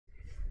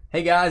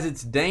Hey guys,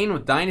 it's Dane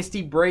with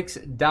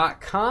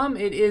DynastyBreaks.com.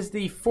 It is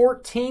the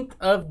 14th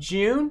of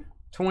June,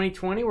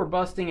 2020. We're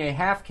busting a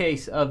half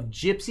case of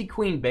Gypsy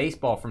Queen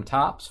Baseball from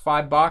Topps.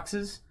 5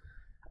 boxes.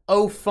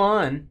 Oh,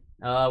 fun.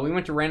 We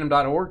went to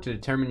random.org to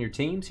determine your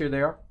teams. Here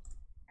they are.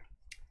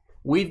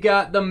 We've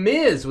got the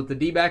Miz with the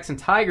D-backs and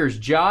Tigers,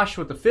 Josh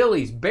with the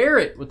Phillies,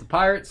 Barrett with the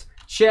Pirates,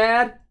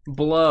 Chad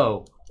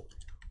Blow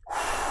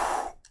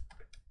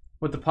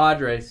with the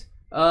Padres.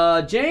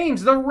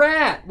 James, the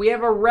Rat. We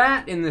have a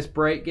rat in this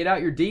break. Get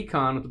out your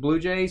decon with the Blue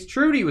Jays.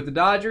 Trudy with the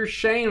Dodgers.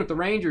 Shane with the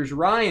Rangers.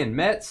 Ryan,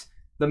 Mets.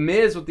 The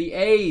Miz with the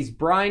A's.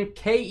 Brian,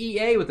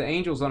 KEA with the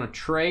Angels on a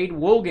trade.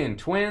 Woolgan,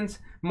 Twins.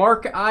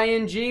 Mark,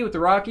 ING with the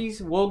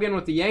Rockies. Woolgan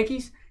with the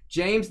Yankees.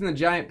 James and the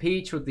Giant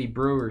Peach with the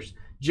Brewers.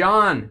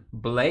 John,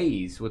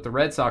 Blaze with the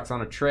Red Sox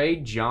on a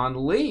trade.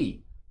 John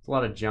Lee. It's a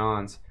lot of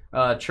Johns.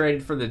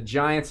 Traded for the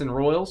Giants and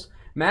Royals.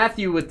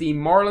 Matthew with the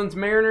Marlins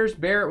Mariners.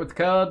 Barrett with the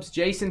Cubs.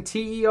 Jason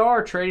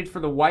TER traded for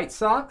the White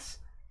Sox.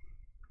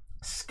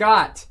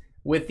 Scott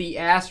with the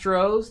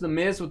Astros. The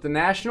Miz with the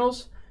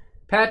Nationals.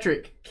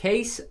 Patrick,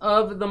 Case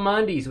of the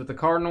Mondays with the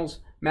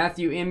Cardinals.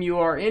 Matthew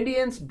MUR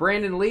Indians.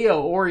 Brandon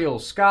Leo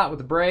Orioles. Scott with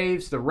the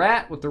Braves. The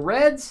Rat with the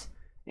Reds.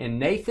 And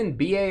Nathan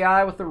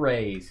BAI with the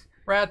Rays.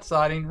 Rat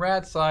sighting,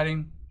 rat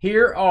sighting.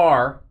 Here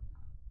are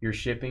your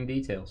shipping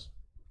details.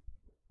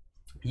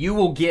 You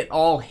will get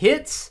all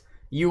hits.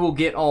 You will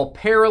get all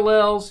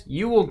parallels.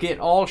 You will get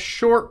all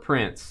short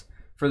prints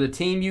for the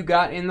team you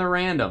got in the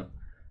random.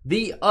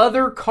 The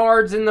other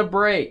cards in the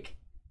break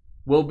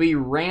will be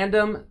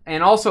random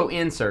and also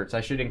inserts.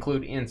 I should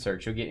include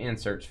inserts. You'll get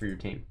inserts for your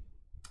team.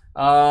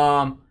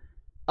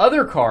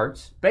 Other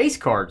cards, base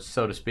cards,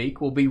 so to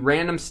speak, will be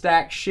random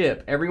stack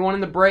ship. Everyone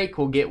in the break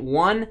will get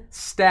 1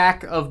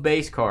 stack of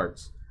base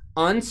cards.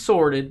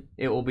 Unsorted,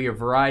 it will be a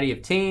variety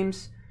of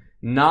teams.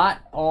 Not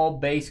all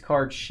base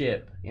cards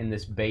ship in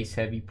this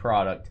base-heavy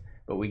product,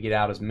 but we get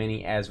out as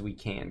many as we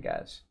can,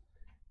 guys.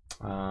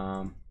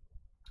 All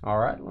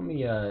right, let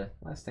me,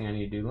 last thing I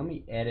need to do, let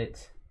me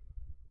edit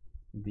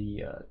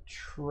the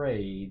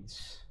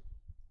trades.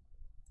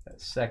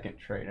 That second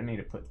trade, I need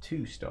to put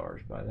 2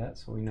 stars by that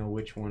so we know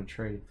which one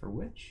traded for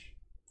which.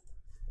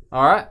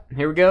 All right,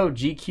 here we go,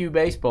 GQ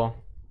Baseball.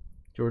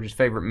 George's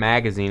favorite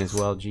magazine as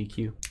well,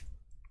 GQ.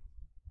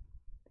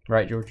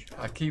 Right, George?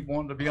 I keep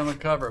wanting to be on the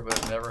cover, but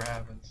it never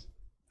happens.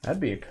 That'd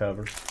be a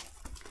cover.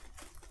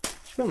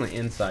 Should be on the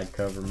inside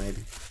cover,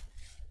 maybe.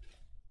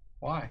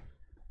 Why?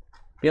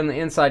 Be on the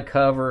inside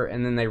cover,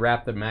 and then they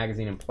wrap the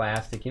magazine in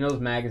plastic. You know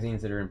those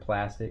magazines that are in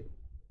plastic?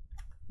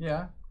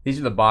 Yeah. These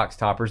are the box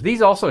toppers.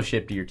 These also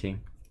ship to your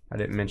team. I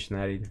didn't mention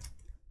that either.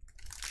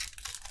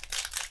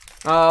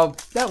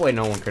 That way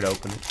no one could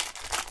open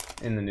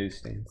it in the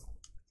newsstand.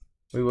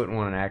 We wouldn't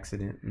want an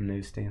accident in the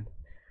newsstand.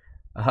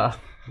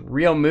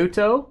 Real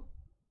Muto.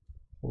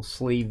 We'll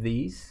sleeve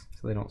these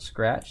so they don't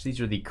scratch.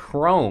 These are the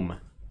chrome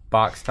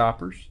box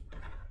toppers.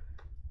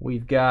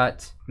 We've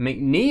got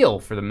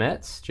McNeil for the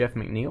Mets. Jeff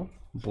McNeil.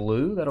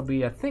 Blue. That'll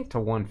be, I think, to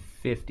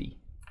 150.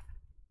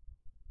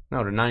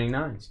 No, to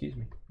 99. Excuse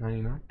me.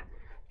 99.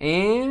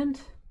 And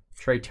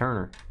Trey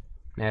Turner.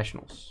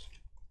 Nationals.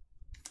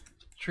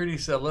 Trudy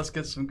said, let's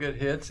get some good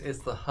hits. It's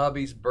the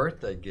hubby's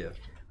birthday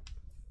gift.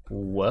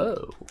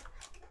 Whoa.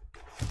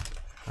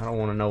 I don't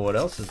want to know what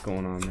else is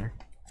going on there.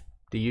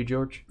 Do you,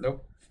 George?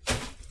 Nope.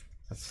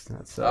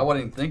 That's I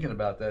wasn't even thinking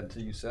about that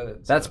until you said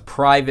it. That's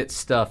private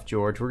stuff,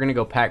 George. We're going to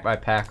go pack by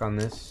pack on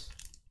this.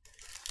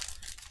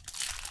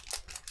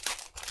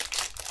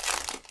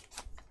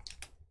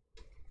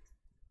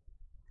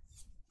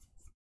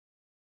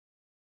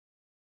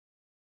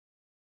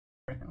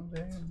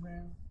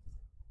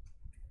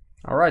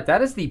 All right,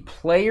 that is the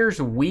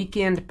Players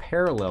Weekend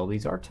Parallel.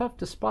 These are tough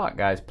to spot,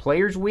 guys.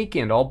 Players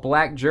Weekend, all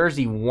black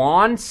jersey,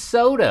 Juan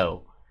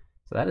Soto.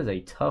 So that is a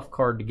tough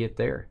card to get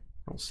there.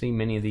 I don't see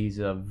many of these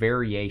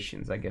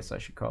variations, I guess I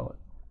should call it.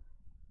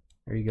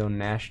 There you go,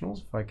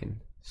 Nationals. If I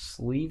can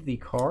sleeve the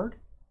card.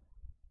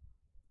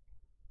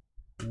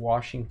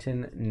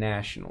 Washington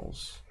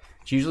Nationals.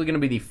 It's usually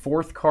going to be the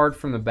 4th card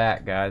from the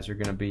back, guys, are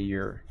going to be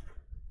your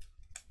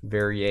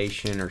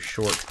variation or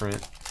short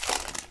print.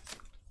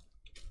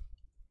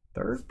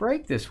 3rd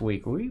break this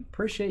week. We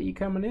appreciate you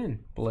coming in,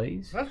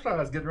 Blaze. That's what I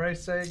was getting ready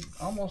to say,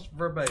 almost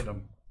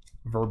verbatim.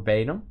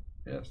 Verbatim?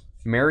 Yes.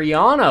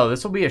 Mariano.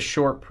 This will be a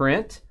short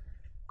print.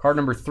 Card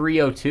number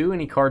 302.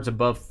 Any cards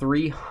above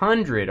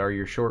 300 are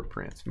your short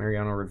prints.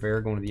 Mariano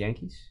Rivera going to the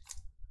Yankees.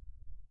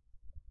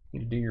 You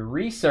need to do your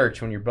research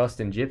when you're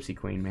busting Gypsy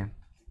Queen, man.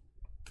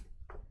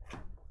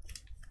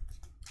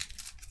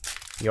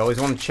 You always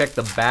want to check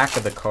the back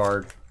of the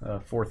card.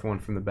 4th one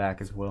from the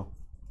back as well.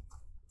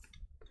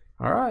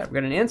 All right, we've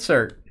got an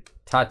insert.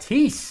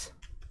 Tatis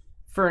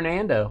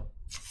Fernando.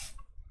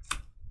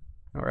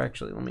 Or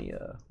actually, let me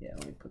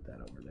put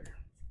that over there.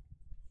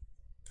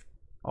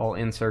 All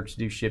inserts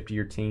do ship to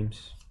your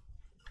teams.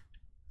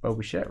 Bo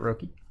Bichette,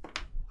 rookie.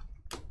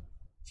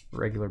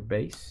 Regular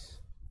base.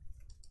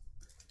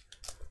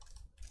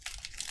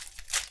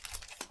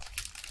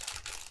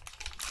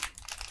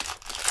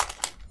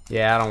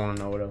 Yeah, I don't want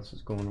to know what else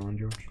is going on,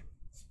 George.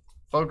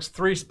 Folks,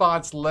 3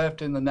 spots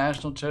left in the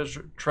National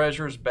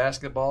Treasures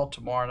basketball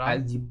tomorrow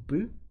night.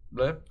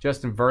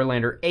 Justin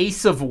Verlander,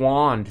 Ace of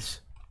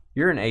Wands.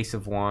 You're an Ace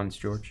of Wands,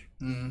 George.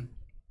 I don't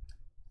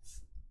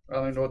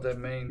even know what that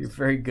means. You're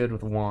very good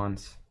with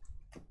wands.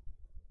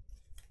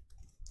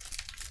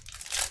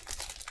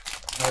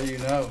 How do you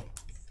know?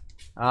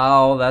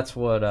 Oh, that's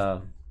what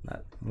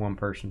that one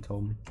person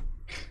told me.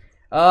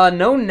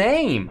 No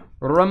name.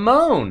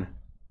 Ramon.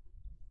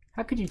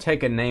 How could you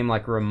take a name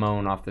like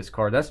Ramon off this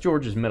card? That's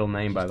George's middle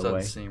name, by the way.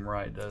 Doesn't seem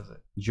right, does it?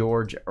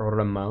 George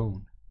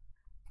Ramon.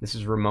 This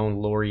is Ramon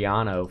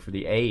Laureano for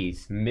the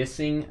A's.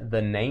 Missing the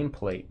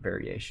nameplate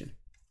variation.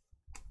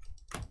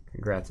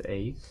 Congrats,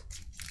 A's.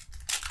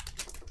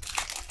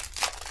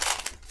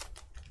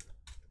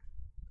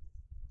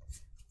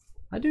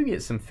 I do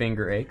get some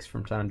finger aches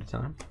from time to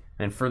time.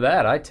 And for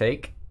that, I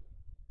take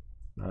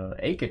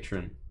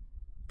Acatrin.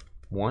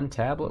 1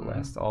 tablet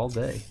lasts all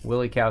day.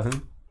 Willie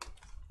Calhoun.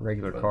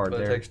 Regular card but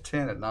there. It takes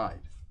 10 at night.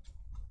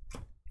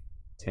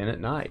 10 at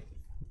night.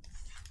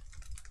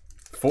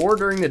 4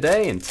 during the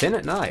day and 10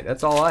 at night.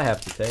 That's all I have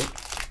to take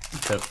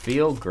to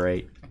feel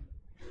great.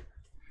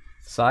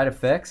 Side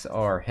effects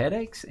are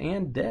headaches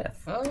and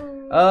death.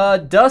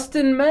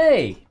 Dustin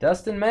May.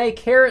 Dustin May,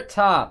 Carrot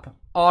Top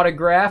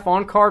autograph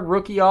on card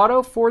rookie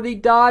auto for the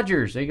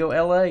Dodgers. There you go,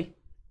 LA.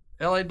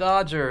 LA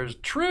Dodgers.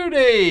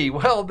 Trudy.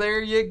 Well,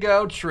 there you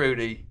go,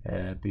 Trudy.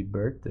 Happy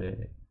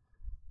birthday.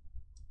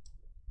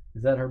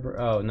 Is that her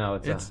birthday? Oh, no,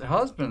 it's her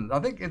husband. I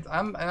think it's.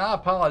 And I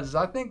apologize.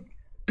 I think.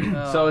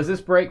 So is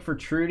this break for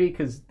Trudy?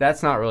 Because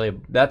that's not really.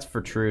 That's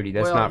for Trudy.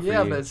 That's not for you.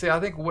 Yeah, but see,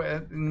 I think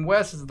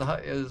Wes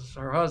is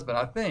her husband.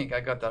 I think I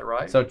got that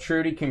right. So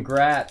Trudy,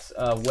 congrats.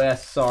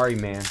 Wes, sorry,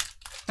 man.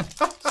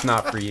 It's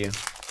not for you.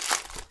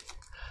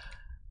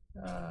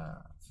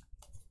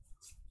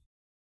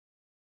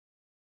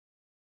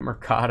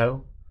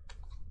 Mercado.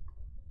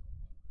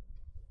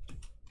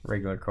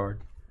 Regular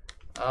card.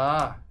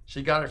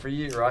 She got it for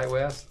you, right,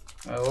 Wes?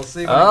 We'll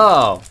see.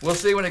 We'll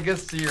see when it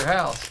gets to your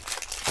house.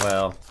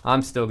 Well,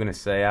 I'm still gonna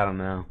say I don't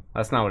know.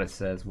 That's not what it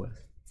says, Wes.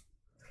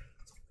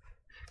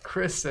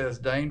 Chris says,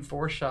 "Dane,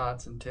 4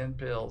 shots and 10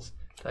 pills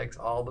takes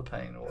all the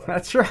pain away."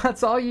 That's right.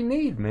 That's all you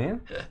need,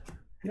 man.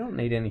 You don't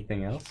need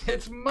anything else.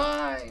 It's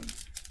mine.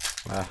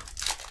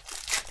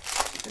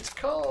 It's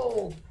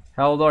cold.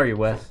 How old are you,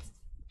 Wes?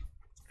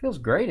 Feels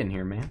great in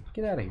here, man.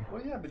 Get out of here.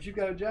 Well, yeah, but you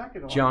got a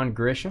jacket on. John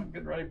Grisham. I'm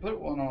getting ready to put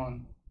one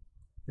on.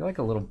 You're like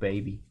a little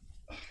baby.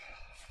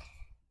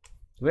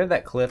 Do we have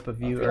that clip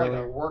of you earlier?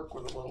 Like I work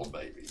with a little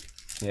baby.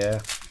 Yeah.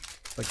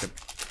 Like a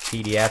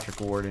pediatric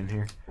ward in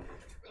here.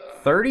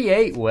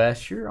 38,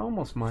 Wes. You're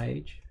almost my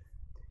age.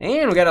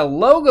 And we got a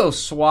logo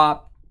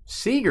swap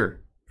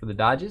Seager for the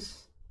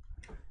Dodgers.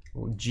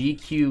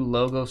 GQ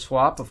logo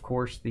swap. Of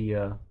course,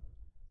 the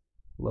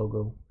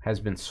logo has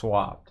been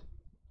swapped.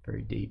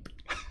 Very deep.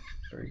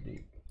 Very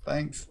deep.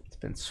 Thanks. It's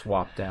been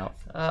swapped out.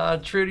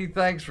 Trudy,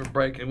 thanks for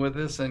breaking with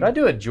us. And could I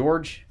do a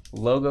George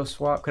logo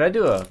swap? Could I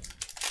do a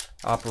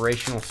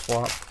operational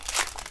swap?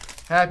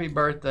 Happy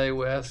birthday,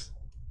 Wes.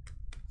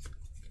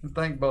 And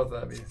thank both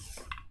of you.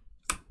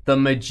 The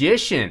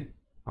Magician,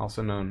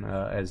 also known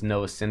as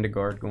Noah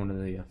Syndergaard, going to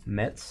the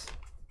Mets.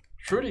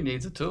 Trudy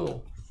needs a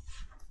tool.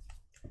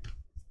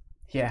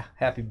 Yeah,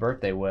 happy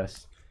birthday,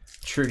 Wes.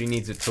 Trudy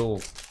needs a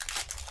tool.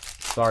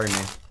 Sorry,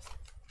 man.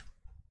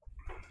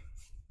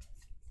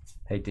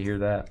 Hate to hear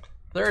that.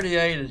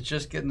 38 is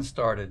just getting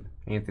started.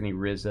 Anthony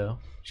Rizzo.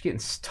 Just getting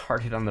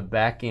started on the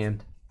back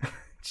end.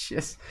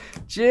 just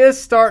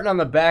starting on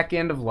the back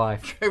end of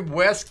life.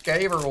 Wes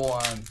gave her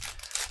one.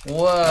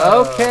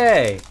 Whoa.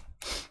 Okay.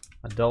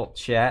 Adult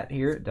chat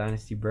here at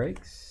Dynasty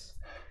Breaks.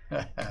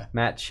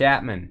 Matt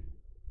Chapman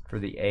for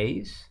the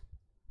A's.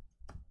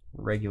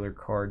 Regular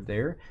card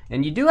there.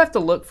 And you do have to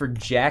look for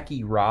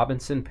Jackie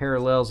Robinson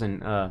parallels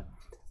and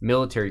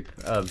military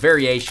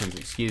variations,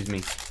 excuse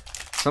me.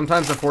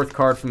 Sometimes the 4th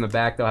card from the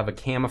back, they'll have a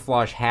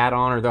camouflage hat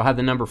on, or they'll have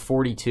the number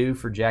 42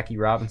 for Jackie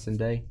Robinson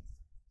Day.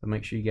 So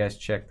make sure you guys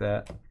check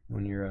that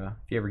when you're,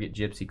 if you ever get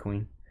Gypsy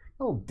Queen.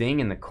 A little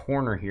ding in the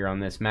corner here on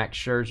this. Max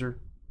Scherzer.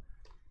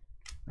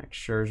 Max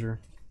Scherzer.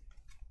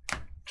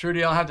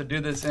 Trudy, I'll have to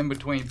do this in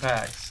between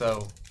packs.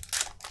 So,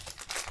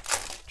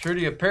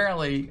 Trudy,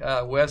 apparently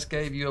Wes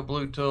gave you a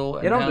blue tool.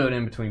 And don't do it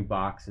in between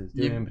boxes.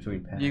 Do it in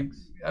between packs.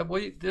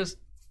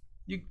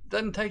 You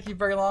doesn't take you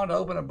very long to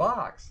open a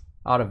box.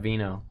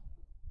 Ottavino.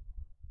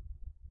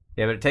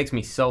 Yeah, but it takes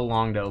me so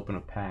long to open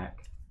a pack.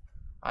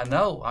 I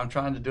know. I'm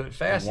trying to do it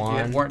fast. If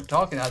you weren't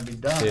talking, I'd be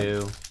done.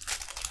 2,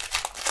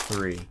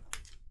 3.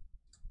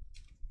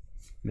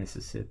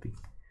 Mississippi.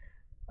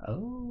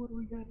 Oh, what do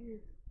we got here?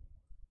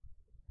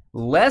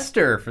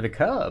 Lester for the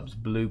Cubs.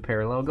 Blue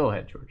parallel. Go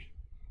ahead, George.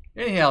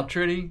 Anyhow,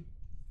 Trudy,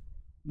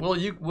 we'll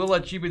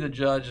let you be the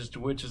judge as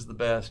to which is the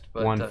best.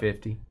 But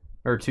 150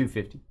 or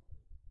 250.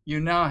 You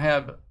now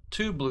have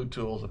 2 blue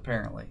tools,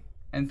 apparently.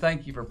 And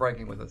thank you for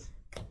breaking with us.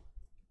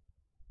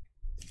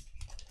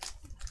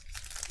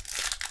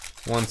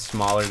 One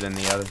smaller than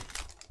the other.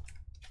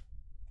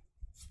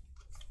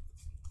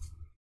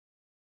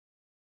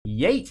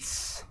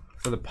 Yates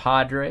for the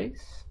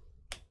Padres.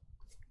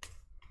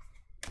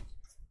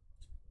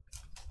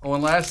 Oh,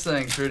 and last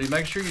thing, Trudy,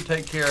 make sure you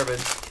take care of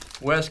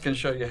it. Wes can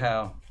show you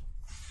how.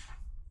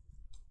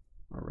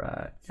 All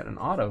right, got an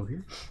auto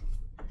here.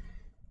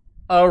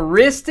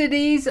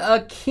 Aristides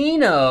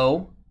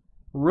Aquino,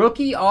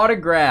 rookie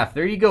autograph.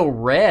 There you go,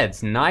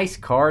 Reds. Nice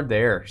card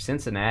there,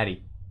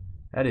 Cincinnati.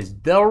 That is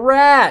the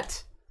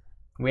Rat.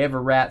 We have a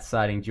Rat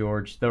sighting,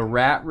 George. The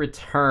Rat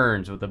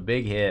returns with a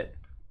big hit.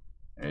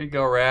 There you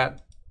go,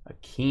 Rat.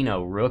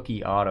 Aquino,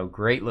 rookie auto.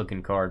 Great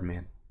looking card,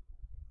 man.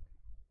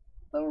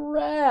 The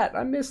Rat.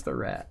 I miss the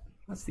Rat.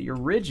 That's the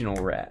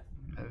original Rat.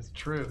 That's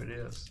true, it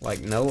is. Like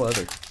no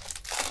other.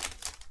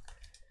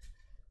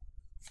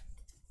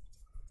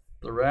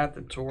 The Rat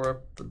that tore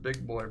up the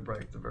big boy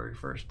break the very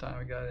first time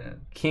we got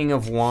in. King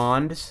of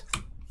Wands,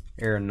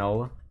 Aaron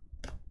Nola.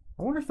 I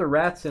wonder if the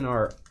Rat's in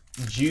our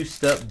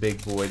juiced up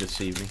big boy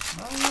this evening.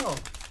 I don't know.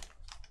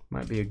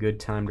 Might be a good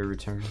time to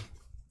return.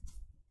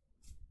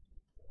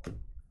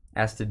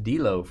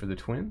 Astudillo for the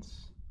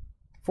Twins.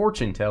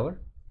 Fortune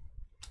Teller.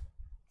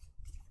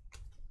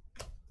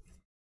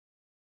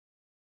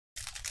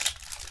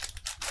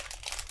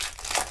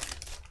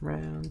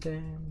 Round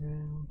and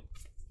round.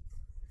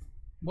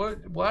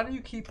 Why do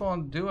you keep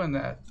on doing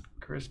that,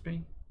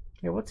 Crispy?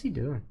 Yeah, what's he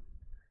doing?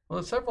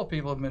 Well, several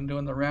people have been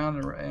doing the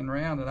round and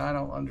round, and I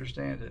don't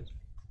understand it.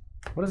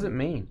 What does it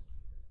mean?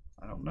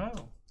 I don't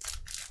know.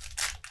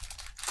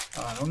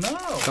 I don't know.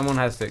 Someone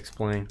has to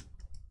explain.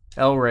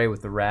 El Rey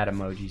with the rat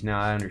emojis. Now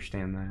I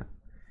understand that.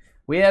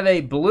 We have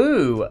a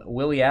blue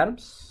Willie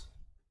Adams.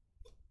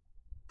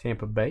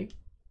 Tampa Bay.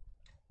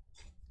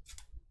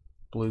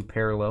 Blue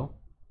parallel.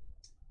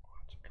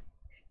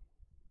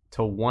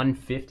 To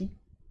 150.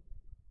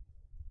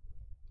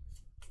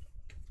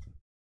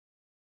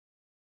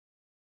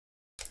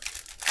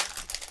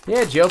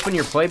 Yeah, did you open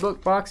your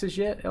playbook boxes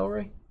yet, El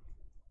Rey?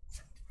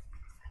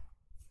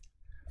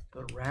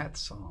 The Rat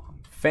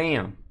song.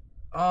 Fam.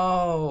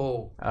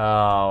 Oh.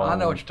 Oh. I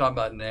know what you're talking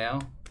about now.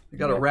 You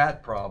got a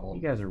rat problem.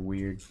 You guys are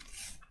weird.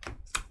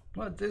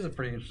 Well, it is a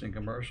pretty interesting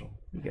commercial.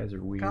 You guys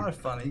are weird. Kind of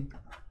funny.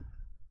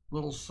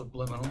 Little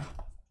subliminal.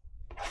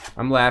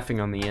 I'm laughing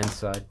on the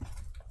inside.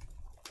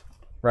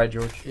 Right,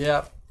 George?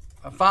 Yeah.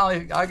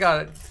 I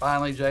got it.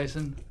 Finally,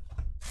 Jason.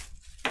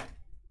 That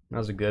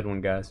was a good one,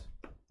 guys.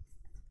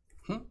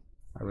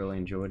 I really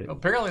enjoyed it.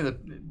 Apparently,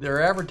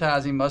 their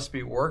advertising must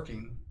be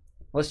working.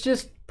 Let's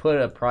just put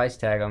a price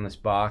tag on this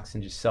box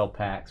and just sell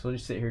packs. We'll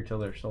just sit here till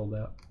they're sold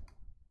out.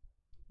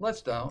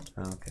 Let's don't.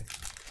 Oh, okay.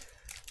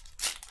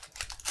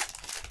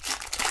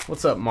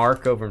 What's up,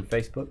 Mark, over on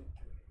Facebook?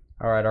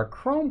 All right, our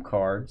Chrome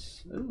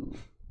cards. Ooh,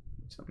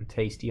 something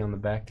tasty on the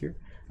back here.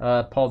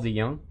 Paul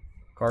DeYoung,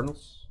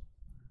 Cardinals.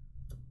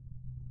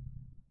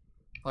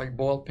 Like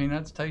boiled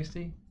peanuts,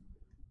 tasty?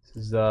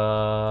 This is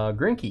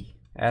Greinke,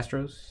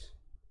 Astros.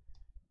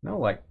 No,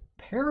 like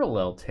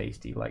parallel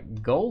tasty,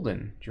 like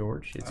golden,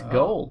 George. It's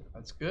gold.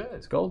 That's good.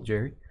 It's gold,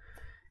 Jerry.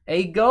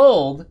 A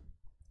gold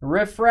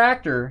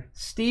refractor,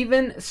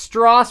 Steven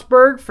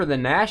Strasburg for the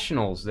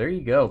Nationals. There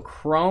you go.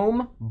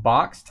 Chrome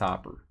box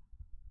topper.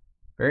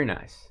 Very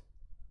nice.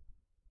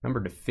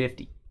 Number to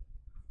 50.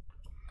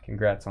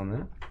 Congrats on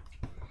that.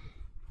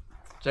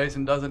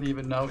 Jason doesn't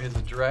even know his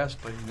address,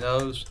 but he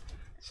knows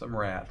some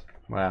rat.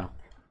 Wow.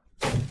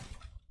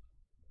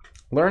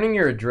 Learning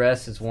your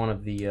address is one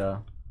of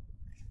the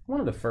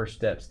first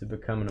steps to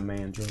becoming a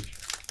man, George.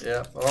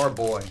 Yeah, but our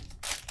boy.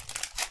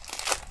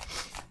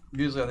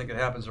 Usually I think it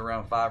happens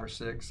around 5 or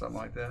 6, something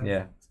like that.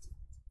 Yeah.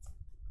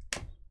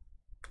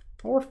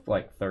 Or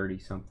like 30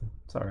 something.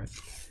 It's all right.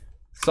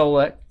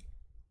 Solek.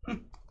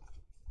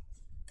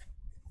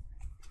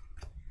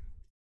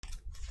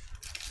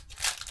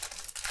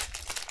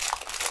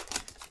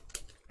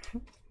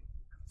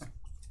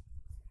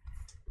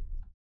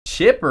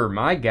 Chipper,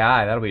 my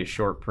guy. That'll be a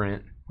short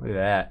print. Look at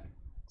that.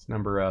 It's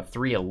number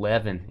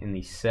 311 in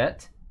the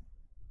set.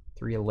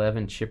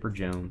 311 Chipper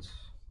Jones.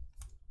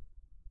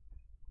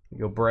 You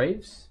go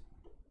Braves.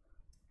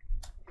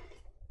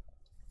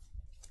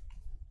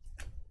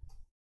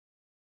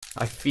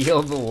 I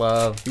feel the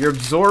love. You're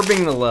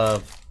absorbing the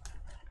love.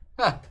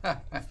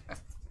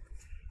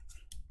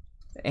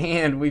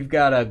 And we've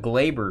got a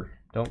Glaber.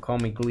 Don't call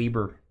me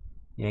Gleber.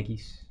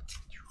 Yankees.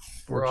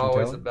 We're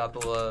always about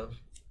the love.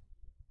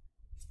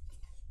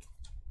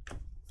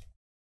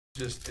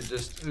 It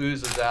just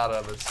oozes out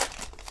of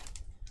us.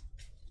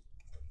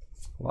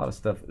 A lot of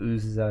stuff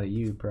oozes out of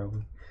you,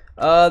 probably.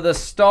 The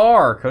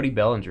Star, Cody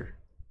Bellinger.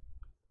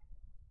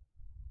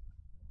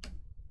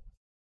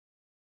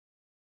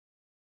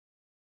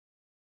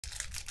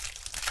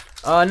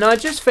 No,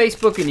 just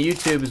Facebook and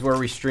YouTube is where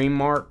we stream,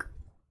 Mark.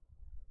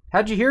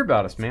 How'd you hear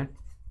about us, man?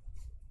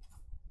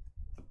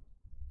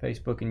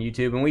 Facebook and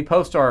YouTube. And we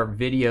post our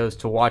videos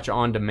to watch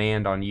on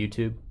demand on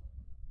YouTube.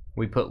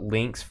 We put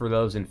links for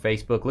those in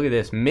Facebook. Look at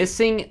this.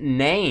 Missing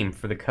name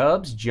for the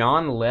Cubs,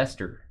 John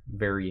Lester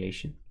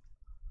variation.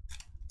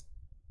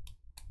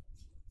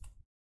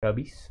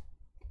 Cubbies.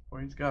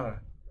 Well, he's got a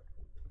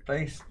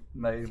face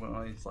made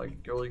when he's like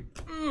really,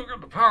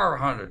 got the power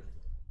 100.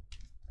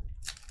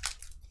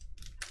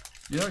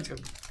 You know,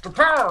 the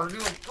power. You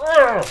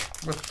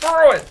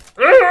throw it.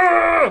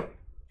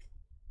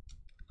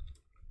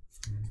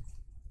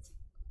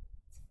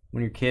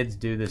 When your kids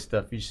do this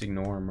stuff, you just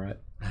ignore them, right?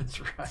 That's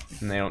right.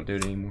 And they don't do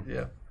it anymore.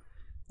 Yeah,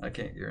 I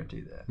can't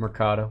guarantee that.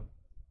 Mercado.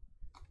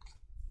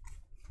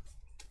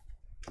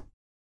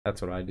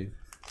 That's what I do.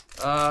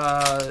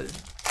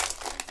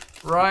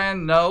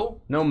 Ryan,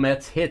 no. No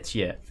Mets hits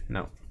yet.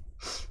 No.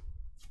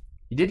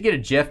 You did get a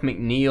Jeff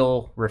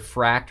McNeil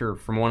refractor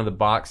from one of the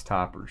box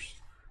toppers,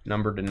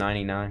 numbered to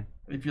 99.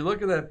 If you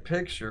look at that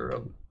picture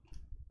of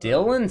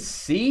Dylan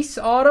Cease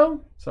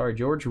auto? Sorry,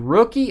 George.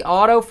 Rookie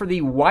auto for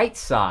the White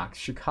Sox.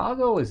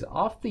 Chicago is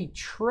off the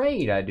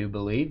trade, I do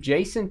believe.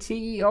 Jason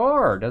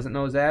TER doesn't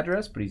know his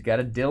address, but he's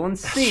got a Dylan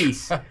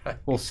Cease.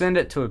 We'll send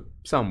it to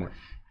somewhere.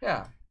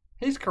 Yeah,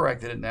 he's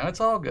corrected it now. It's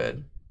all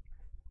good.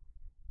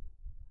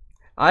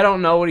 I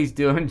don't know what he's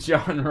doing,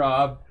 John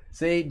Robb.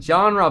 See,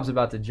 John Robb's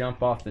about to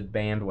jump off the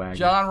bandwagon.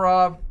 John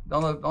Robb,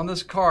 on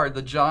this card,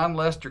 the John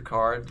Lester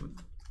card,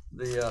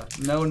 the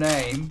no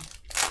name,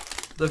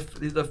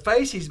 the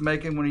face he's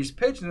making when he's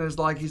pitching is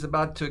like he's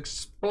about to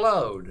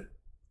explode.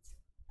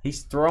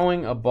 He's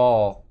throwing a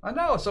ball. I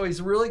know, so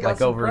he's really got like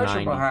some over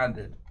pressure 90. behind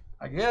it.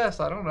 I guess,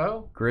 I don't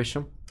know.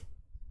 Grisham.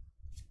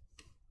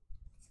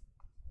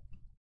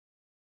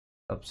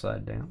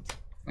 Upside down.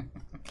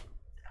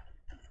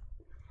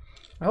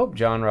 I hope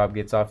John Robb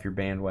gets off your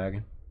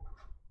bandwagon.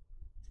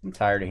 I'm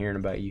tired of hearing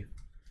about you.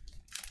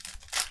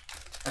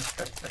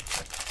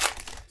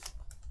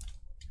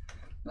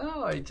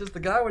 No, the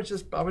guy was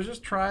just, I was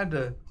just trying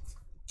to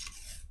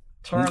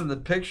turn the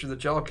picture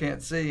that y'all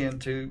can't see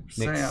into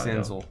Nick sound.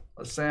 Senzel.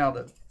 A sound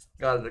that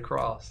got it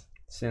across.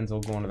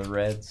 Senzel going to the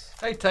Reds.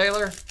 Hey,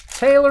 Taylor.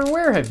 Taylor,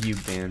 where have you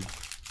been?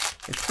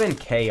 It's been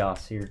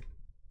chaos here.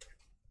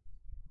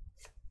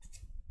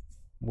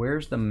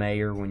 Where's the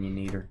mayor when you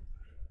need her?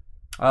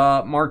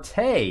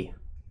 Marte.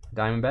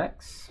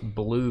 Diamondbacks.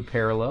 Blue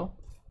parallel.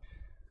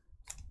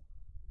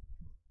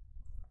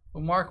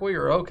 Well, Mark, we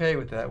are okay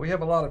with that. We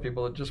have a lot of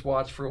people that just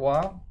watch for a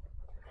while.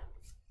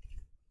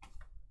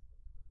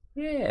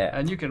 Yeah.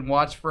 And you can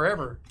watch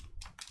forever.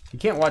 You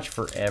can't watch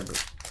forever.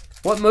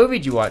 What movie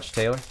did you watch,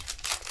 Taylor?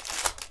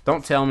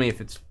 Don't tell me if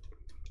it's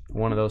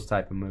one of those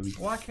type of movies.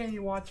 Why can't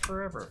you watch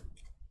forever?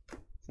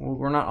 Well,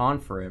 we're not on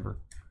forever.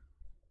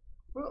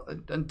 Well,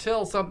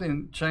 until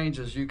something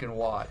changes, you can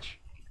watch.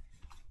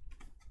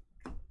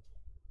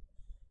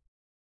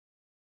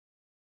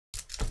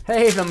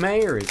 Hey, the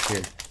mayor is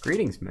here.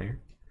 Greetings, mayor.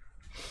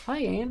 Hi,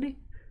 Andy.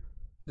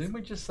 Didn't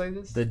we just say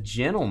this? The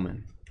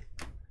Gentleman.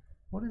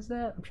 What is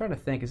that? I'm trying to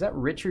think. Is that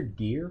Richard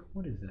Gere?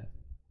 What is that?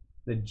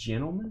 The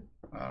Gentleman?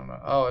 I don't know.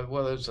 Oh,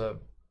 well, there's a...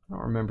 I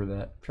don't remember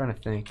that. I'm trying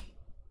to think.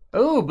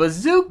 Oh,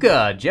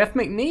 Bazooka! Jeff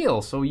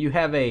McNeil. So you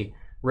have a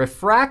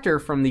refractor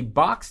from the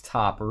box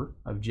topper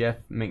of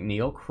Jeff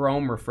McNeil.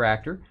 Chrome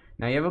refractor.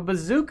 Now you have a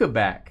Bazooka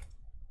back.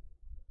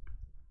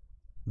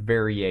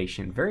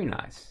 Variation. Very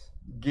nice.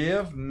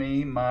 Give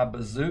me my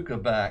bazooka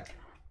back.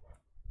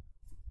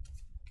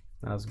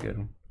 That was a good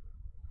one.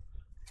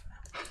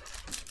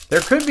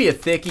 There could be a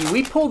thickie.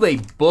 We pulled a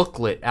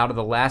booklet out of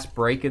the last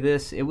break of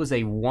this. It was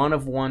a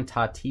one-of-one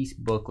Tatis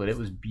booklet. It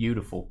was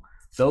beautiful.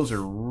 Those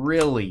are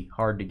really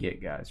hard to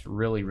get, guys.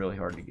 Really, really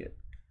hard to get.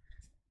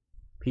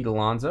 Pete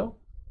Alonso.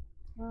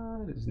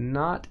 It is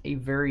not a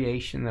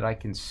variation that I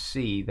can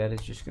see. That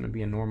is just going to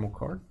be a normal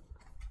card.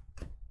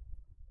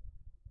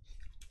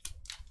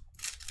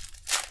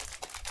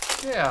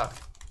 Yeah,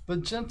 the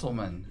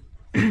Gentleman.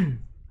 I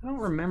don't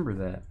remember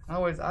that.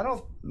 I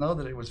don't know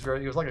that it was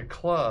like a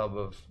club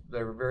of,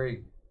 they were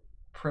very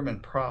prim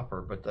and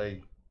proper, but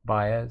they...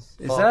 Baez.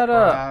 Is fought that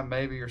crime,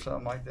 maybe, or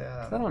something like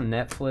that? Is that on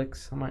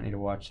Netflix? I might need to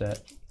watch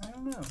that. I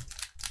don't know.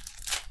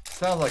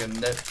 Sounds like a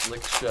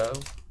Netflix show.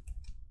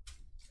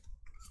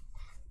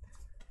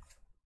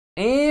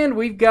 And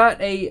we've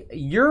got a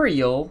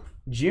Uriel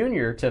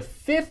Jr. to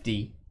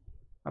 50.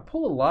 I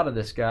pull a lot of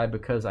this guy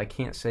because I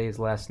can't say his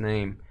last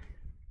name.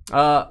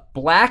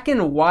 Black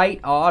and white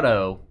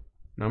auto,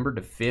 numbered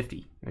to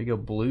 50. There you go,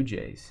 Blue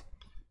Jays.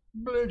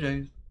 Blue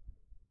Jays.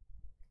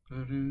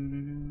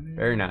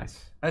 Very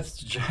nice. That's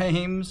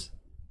James.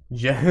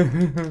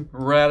 Rat.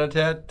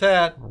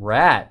 Rat-a-tat-tat.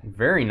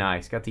 Very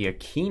nice. Got the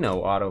Aquino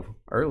auto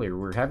earlier.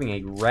 We're having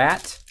a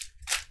Rat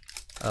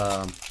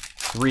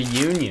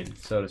reunion,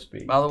 so to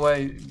speak. By the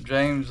way,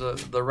 James,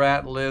 the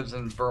Rat lives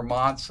in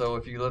Vermont, so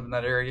if you live in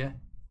that area,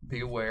 be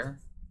aware.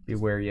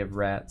 Beware you have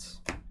rats.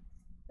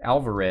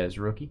 Alvarez,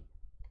 rookie.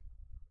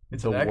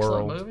 It's an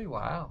excellent movie.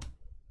 Wow.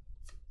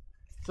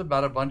 It's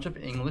about a bunch of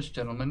English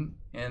gentlemen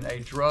in a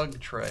drug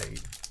trade.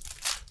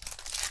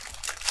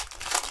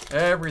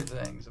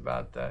 Everything's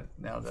about that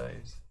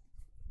nowadays.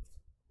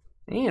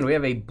 And we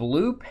have a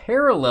blue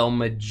parallel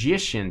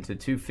magician to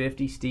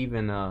 250.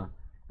 Noah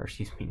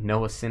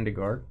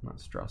Syndergaard, not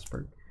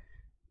Strasburg.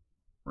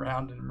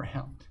 Round and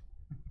round.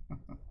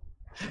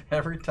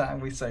 Every time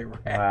we say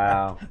round,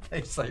 wow.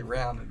 They say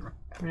round and round.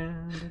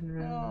 Round and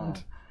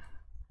round.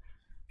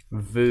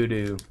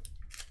 Voodoo.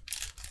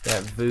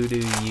 That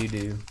voodoo you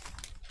do.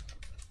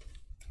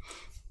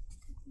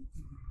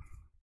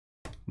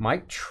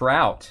 Mike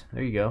Trout.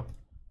 There you go.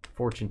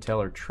 Fortune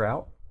teller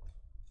Trout.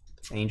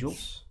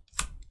 Angels.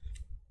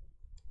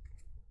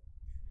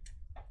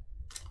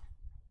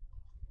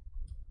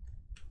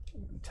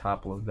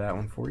 Top load that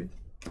one for you.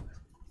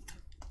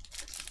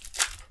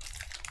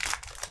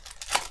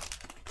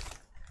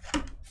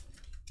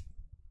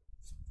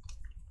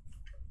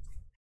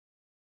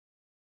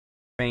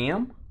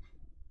 Bam.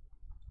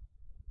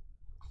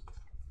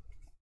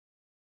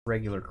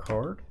 Regular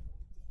card.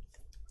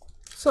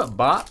 What's up,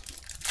 Bop?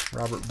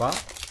 Robert Bop.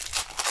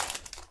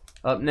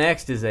 Up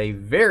next is a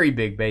very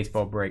big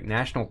baseball break.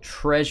 National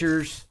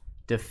Treasures,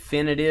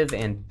 Definitive,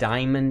 and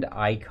Diamond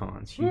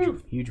Icons.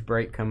 Huge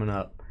break coming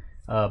up.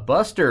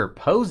 Buster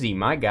Posey,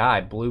 my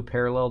guy. Blue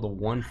parallel to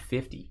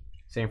 150.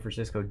 San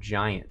Francisco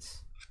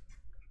Giants.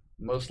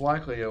 Most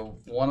likely a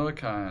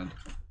one-of-a-kind.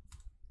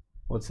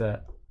 What's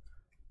that?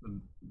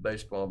 The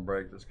baseball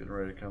break that's getting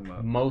ready to come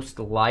up. Most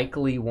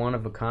likely one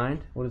of a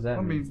kind? What does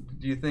that mean? I mean,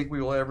 do you think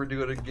we will ever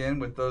do it again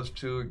with those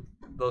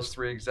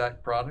three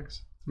exact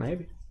products?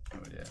 Maybe. Oh,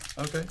 yeah.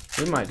 Okay.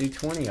 We might do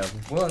 20 of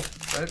them. Well,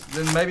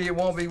 then maybe it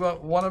won't be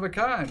one of a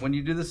kind. When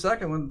you do the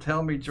second one,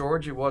 tell me,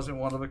 George, it wasn't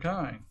one of a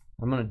kind.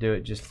 I'm going to do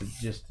it just to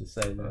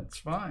say that. That's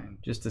fine.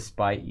 Just to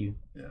spite you.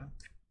 Yeah.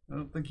 I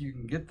don't think you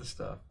can get the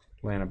stuff.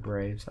 Atlanta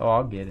Braves. Oh,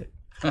 I'll get it.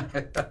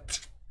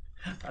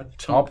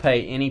 I'll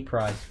pay any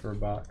price for a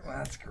box. Well,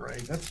 that's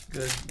great. That's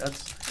good.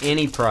 That's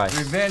any price.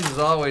 Revenge is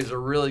always a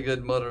really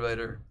good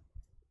motivator.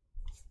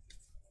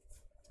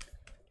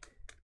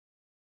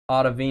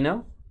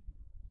 Ottavino.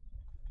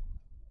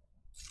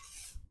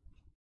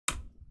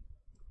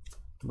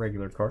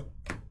 Regular card.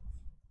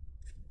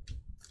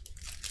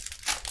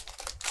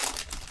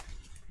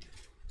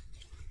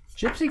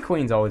 Gypsy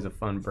Queen's always a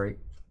fun break.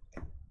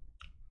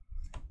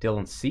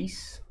 Dylan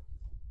Cease.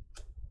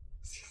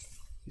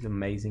 He's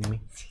amazing me.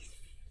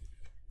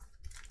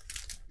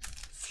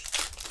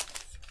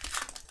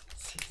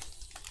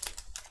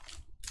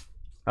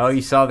 Oh,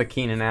 you saw the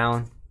Keenan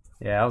Allen?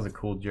 Yeah, that was a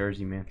cool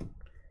jersey, man.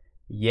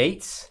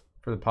 Yates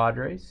for the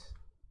Padres.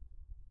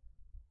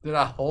 Did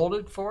I hold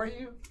it for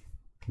you?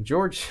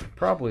 George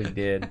probably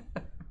did.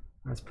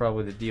 That's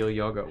probably the deal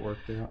y'all got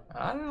worked out.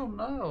 I don't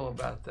know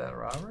about that,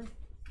 Robert.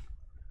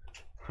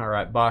 All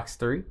right, box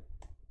 3.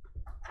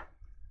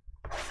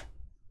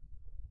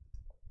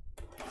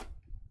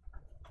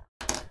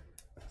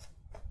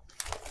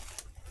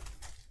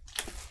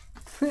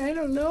 I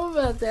don't know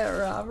about that,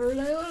 Robert.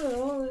 I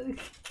don't know.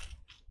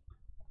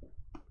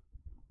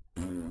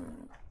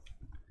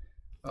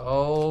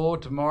 Oh,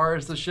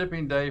 tomorrow's the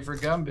shipping day for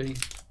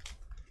Gumby.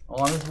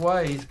 On his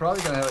way. He's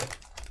probably going to have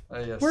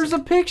Where's the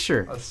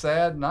picture? A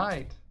sad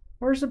night.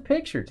 Where's the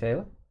picture,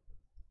 Taylor?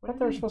 I thought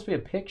there was supposed to be a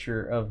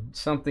picture of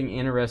something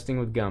interesting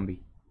with Gumby.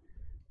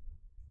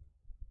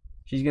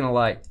 She's going to,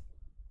 like,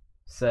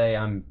 say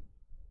I'm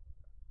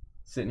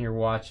sitting here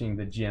watching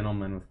The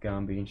Gentleman with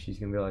Gumby, and she's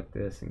going to be like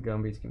this, and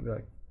Gumby's going to be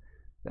like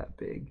that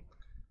big.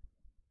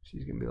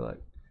 She's going to be like...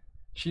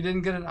 She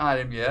didn't get an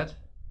item yet.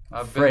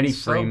 I've Freddie been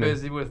so Freeman.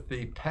 busy with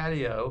the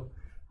patio,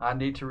 I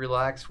need to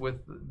relax with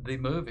the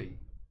movie.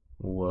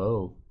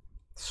 Whoa.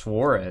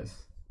 Suarez.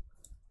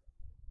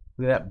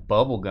 Look at that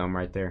bubble gum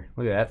right there.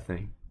 Look at that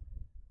thing.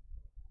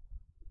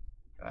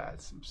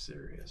 That's some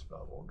serious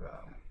bubble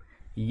gum.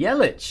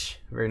 Yelich.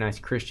 Very nice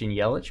Christian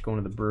Yelich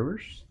going to the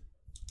Brewers.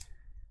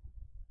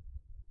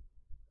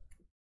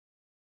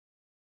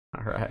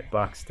 All right,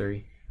 box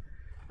 3.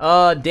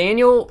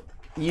 Daniel,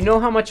 you know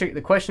how much...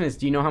 The question is,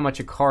 do you know how much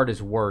a card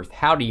is worth?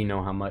 How do you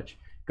know how much?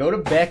 Go to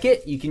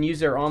Beckett. You can use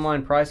their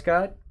online price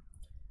guide.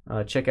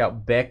 Check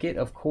out Beckett,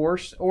 of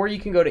course. Or you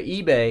can go to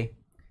eBay,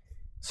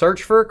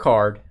 search for a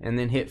card, and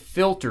then hit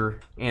filter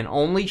and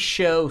only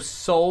show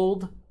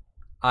sold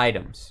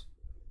items.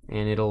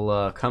 And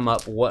it'll come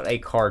up what a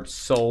card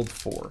sold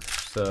for.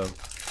 So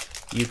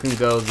you can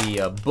go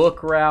the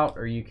book route,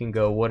 or you can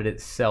go what did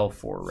it sell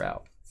for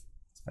route.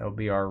 That'll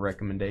be our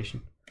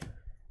recommendation.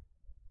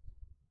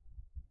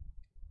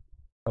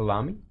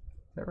 Alami,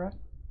 is that right?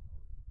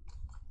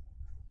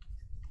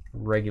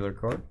 Regular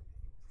card.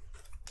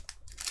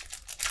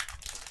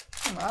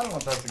 I don't know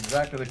if that's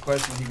exactly the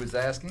question he was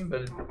asking,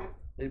 but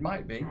it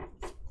might be.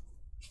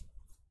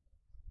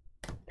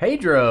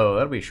 Pedro,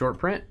 that'll be a short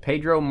print.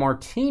 Pedro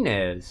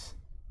Martinez.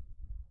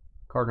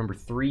 Card number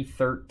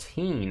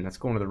 313. That's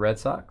going to the Red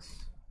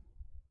Sox.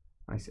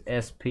 Nice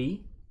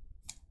SP.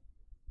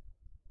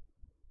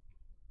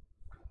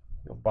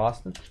 Go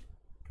Boston.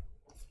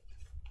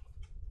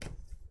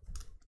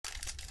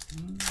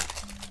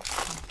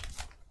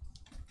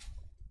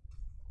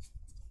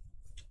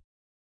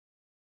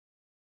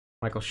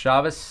 Michael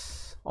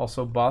Chavez,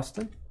 also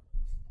Boston.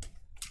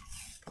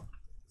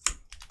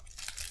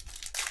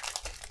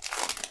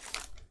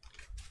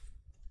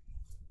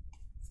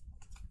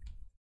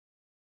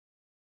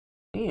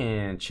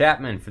 And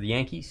Chapman for the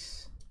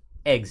Yankees.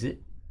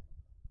 Exit.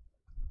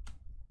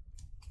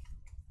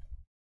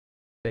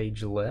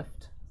 Stage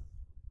left.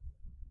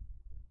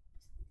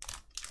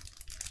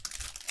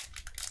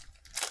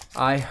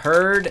 I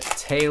heard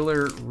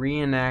Taylor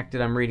reenacted,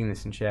 I'm reading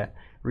this in chat,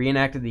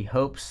 reenacted the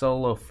Hope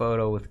solo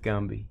photo with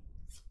Gumby.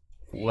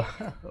 Whoa.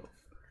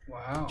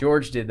 Wow.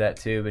 George did that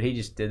too, but he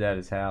just did that at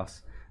his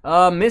house.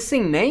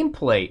 Missing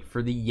nameplate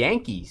for the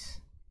Yankees.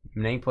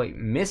 Nameplate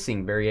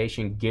missing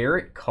variation.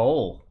 Garrett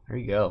Cole. There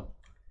you go.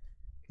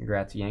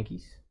 Congrats,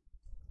 Yankees.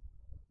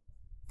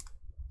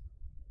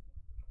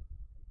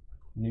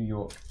 New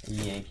York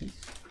Yankees.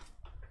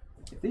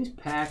 If these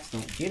packs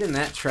don't get in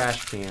that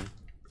trash can,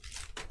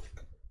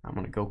 I'm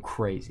gonna go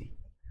crazy.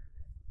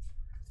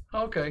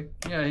 Okay.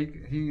 Yeah,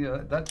 he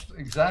that's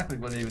exactly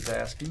what he was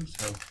asking.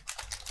 So,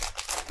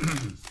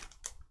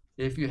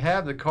 if you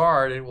have the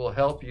card, it will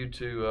help you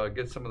to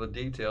get some of the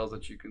details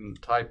that you can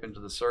type into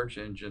the search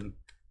engine.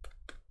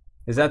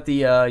 Is that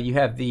the you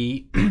have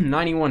the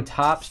 91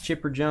 Topps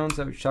Chipper Jones? Is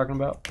that what you're talking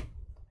about?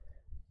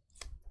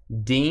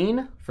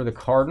 Dean for the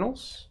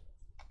Cardinals.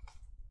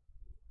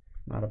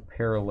 Not a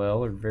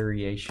parallel or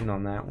variation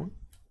on that one.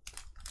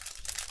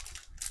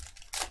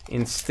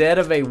 Instead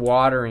of a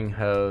watering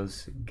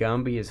hose,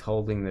 Gumby is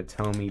holding the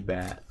Tommy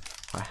bat.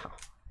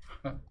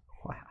 Wow.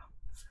 Wow.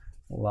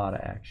 A lot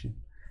of action.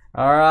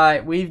 All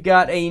right, we've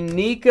got a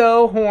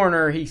Nico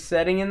Horner. He's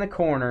setting in the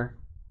corner,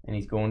 and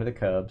he's going to the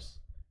Cubs.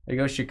 There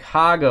you go,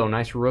 Chicago.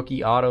 Nice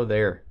rookie auto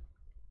there.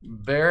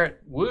 Barrett,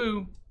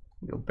 woo.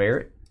 Go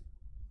Barrett.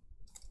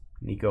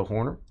 Nico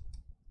Horner.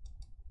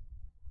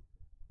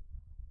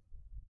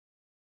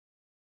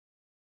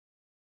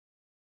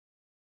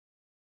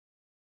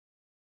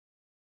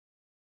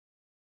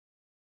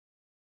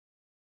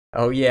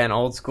 Oh, yeah, an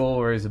old school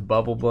where he's a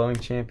bubble blowing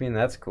champion.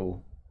 That's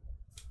cool.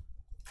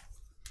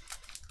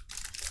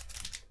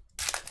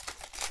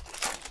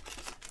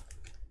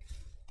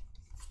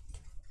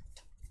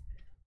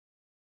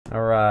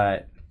 All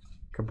right.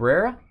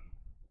 Cabrera.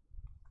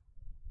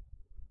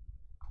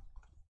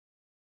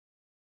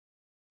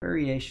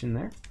 Variation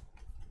there.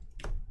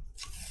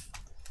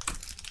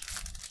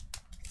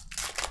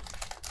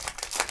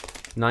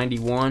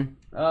 '91.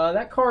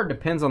 That card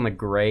depends on the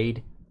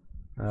grade.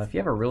 If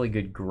you have a really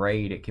good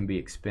grade, it can be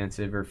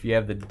expensive. Or if you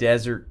have the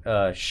Desert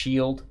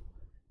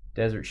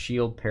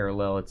Shield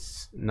parallel,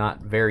 it's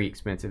not very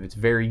expensive. It's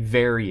very,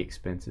 very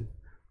expensive.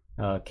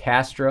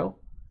 Castro.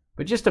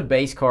 But just a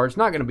base card, it's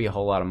not going to be a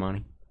whole lot of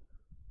money.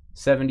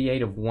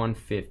 78 of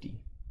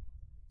 150.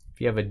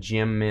 If you have a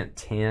Gem Mint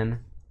 10,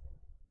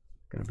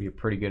 going to be a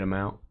pretty good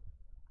amount.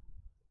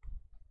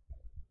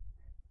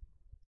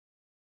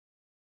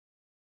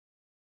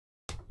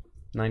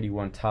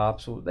 '91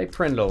 Topps. Well, they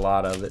printed a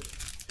lot of it.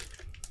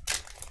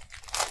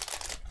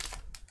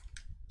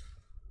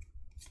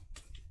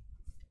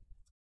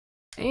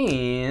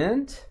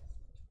 And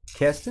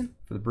Keston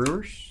for the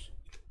Brewers.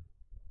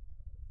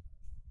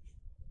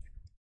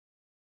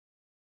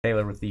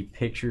 Taylor with the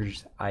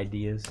pictures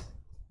ideas.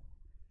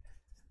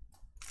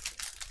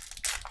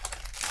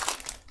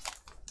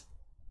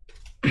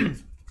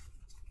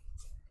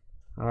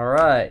 All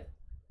right.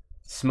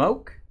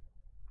 Smoke.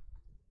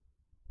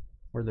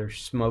 Where there's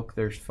smoke,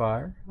 there's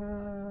fire.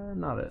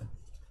 Not a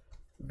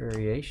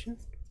variation.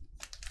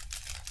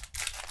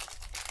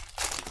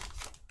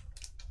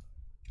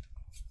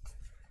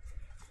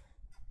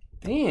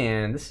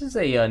 And this is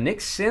a Nick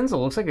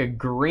Senzel. Looks like a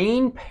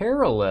green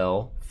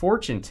parallel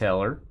fortune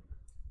teller.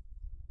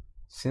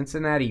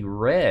 Cincinnati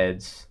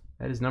Reds.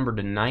 That is numbered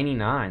to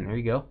 99. There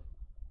you go.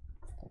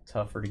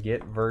 Tougher to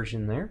get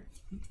version there.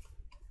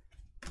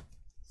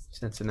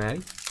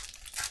 Cincinnati.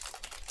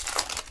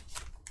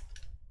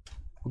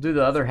 We'll do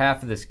the other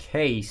half of this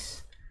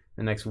case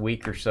the next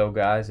week or so,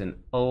 guys. And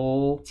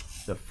oh,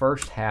 the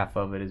first half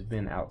of it has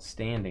been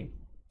outstanding.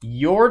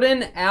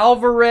 Jordan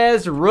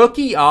Alvarez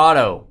rookie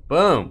auto.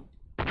 Boom.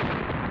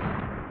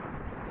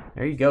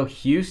 There you go.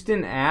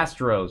 Houston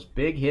Astros.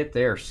 Big hit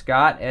there.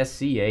 Scott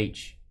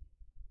SCH.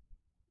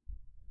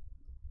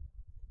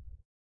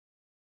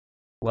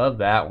 Love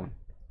that one.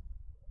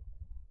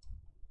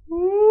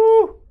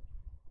 Woo!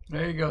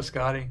 There you go,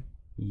 Scotty.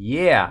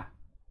 Yeah.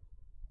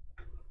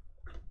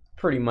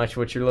 Pretty much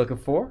what you're looking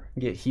for.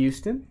 Get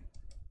Houston.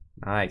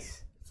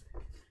 Nice.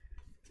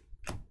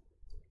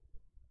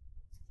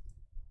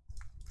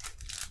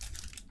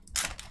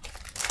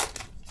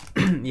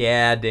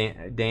 Yeah,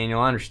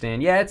 Daniel, I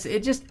understand. Yeah,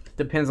 it just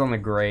depends on the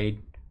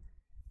grade.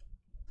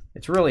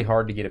 It's really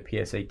hard to get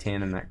a PSA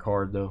 10 in that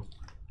card, though.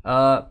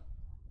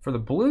 For the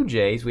Blue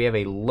Jays, we have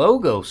a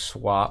logo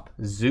swap.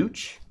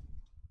 Zooch.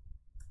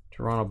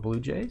 Toronto Blue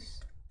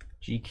Jays.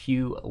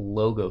 GQ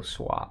logo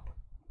swap.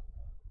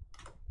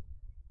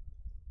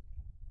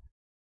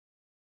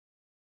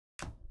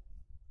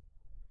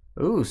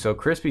 Ooh, so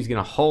Crispy's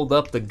going to hold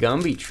up the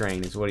Gumby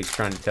train is what he's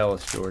trying to tell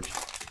us, George.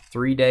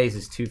 3 days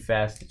is too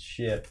fast to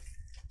ship.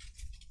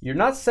 You're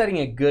not setting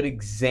a good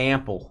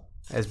example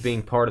as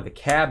being part of the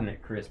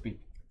cabinet, Crispy.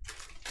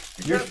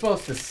 You're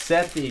supposed to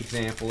set the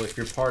example if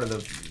you're part of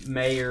the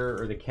mayor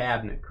or the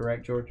cabinet,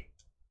 correct, George?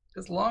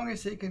 As long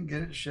as he can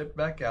get it shipped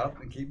back out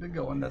and keep it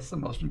going, that's the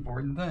most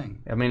important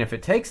thing. I mean, if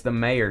it takes the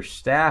mayor's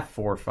staff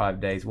 4 or 5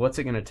 days, what's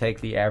it going to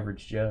take the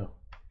average Joe?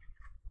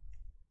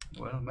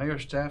 Well,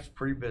 mayor's staff's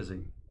pretty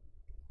busy.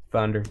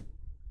 Thunder.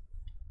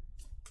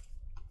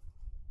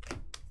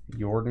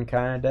 Jordan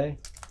kind of day.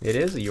 It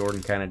is a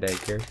Jordan kind of day,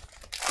 Carrie.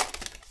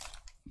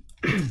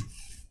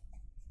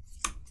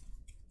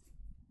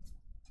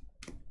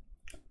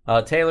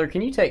 Taylor,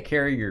 can you take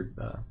care of your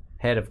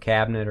head of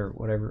cabinet or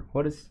whatever?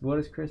 What is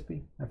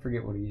Crispy? I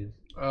forget what he is.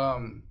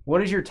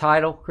 What is your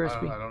title,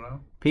 Crispy? I don't know.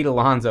 Pete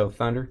Alonso,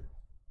 Thunder.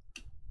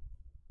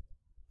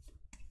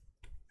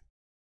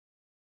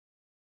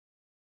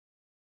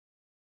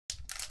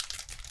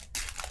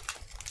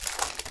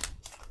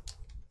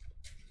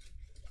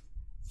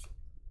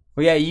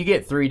 Well, yeah, you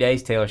get 3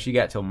 days, Taylor. She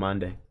got till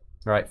Monday.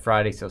 Right,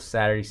 Friday, so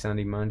Saturday,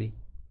 Sunday, Monday.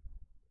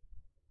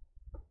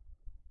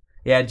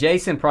 Yeah,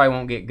 Jason probably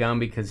won't get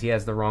Gumby because he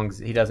has the wrong.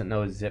 He doesn't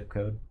know his zip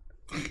code.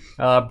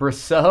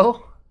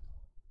 Brosseau.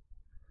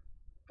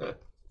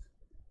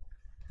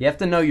 You have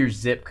to know your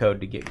zip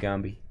code to get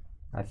Gumby,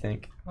 I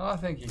think. Well, I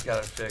think you got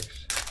it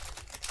fixed.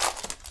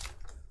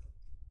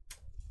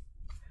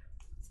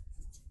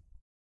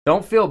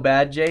 Don't feel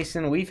bad,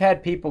 Jason. We've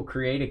had people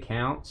create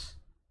accounts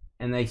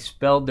and they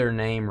spelled their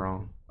name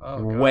wrong.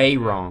 Oh, way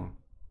wrong.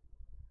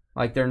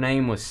 Like their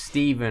name was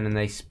Steven and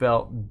they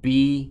spelled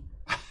B-R-E-P-E-N.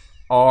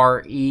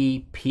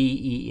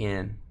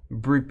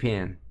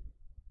 Brepin.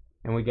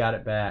 And we got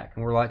it back.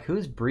 And we're like,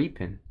 who's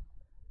Brepin?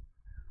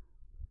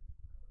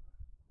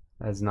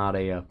 That's not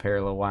a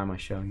parallel. Why am I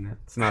showing that?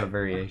 It's not a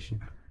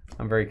variation.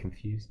 I'm very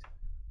confused.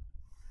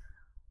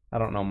 I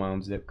don't know my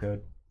own zip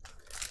code.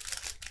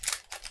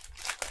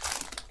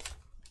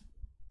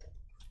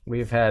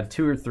 We've had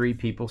 2 or 3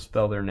 people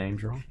spell their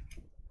names wrong.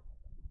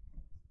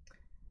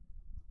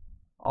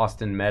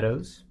 Austin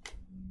Meadows.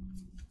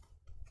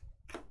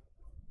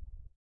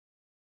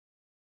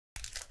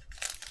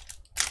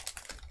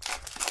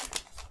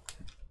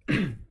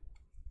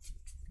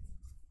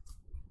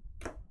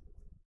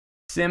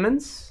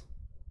 Simmons.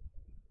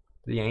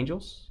 The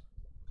Angels.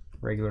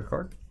 Regular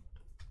card.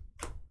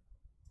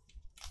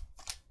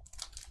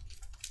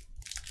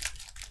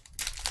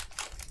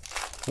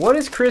 What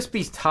is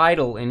Crispy's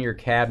title in your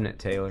cabinet,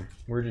 Taylor?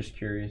 We're just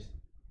curious.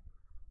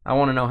 I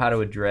want to know how to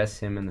address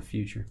him in the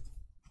future.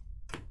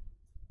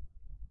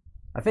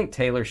 I think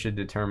Taylor should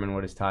determine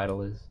what his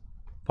title is.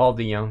 Paul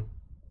DeYoung.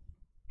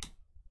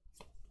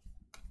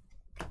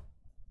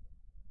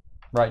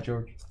 Right,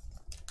 George?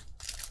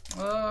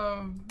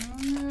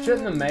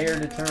 Shouldn't the mayor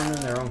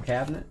determine their own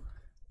cabinet?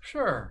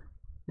 Sure.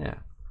 Yeah.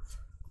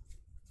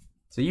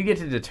 So you get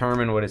to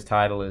determine what his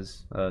title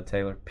is,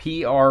 Taylor.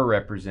 PR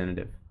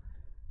representative.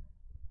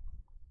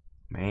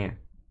 Man.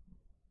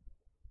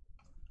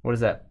 What is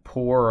that?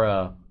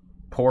 Poor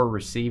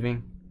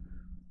receiving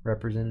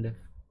representative?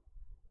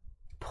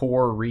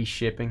 Poor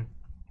reshipping.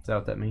 Is that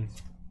what that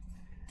means?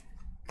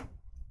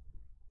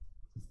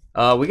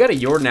 We got a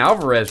Jordan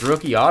Alvarez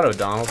rookie auto,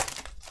 Donald.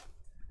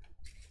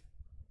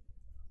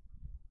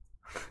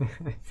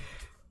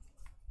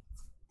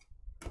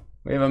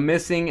 We have a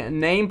missing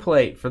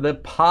nameplate for the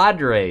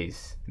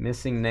Padres.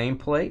 Missing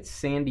nameplate,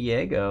 San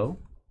Diego.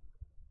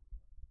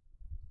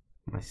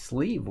 My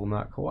sleeve will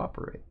not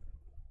cooperate.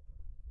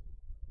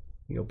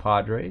 You go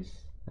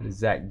Padres. That is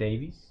Zach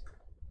Davies.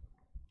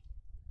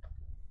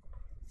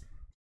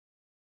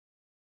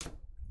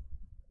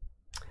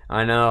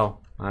 I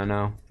know.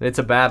 It's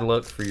a bad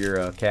look for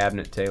your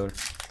cabinet, Taylor.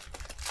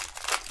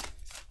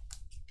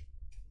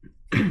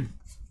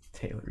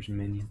 Taylor's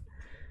minion.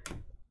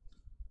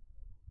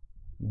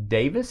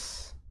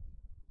 Davis.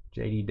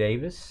 JD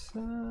Davis.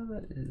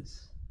 That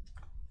is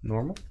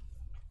normal.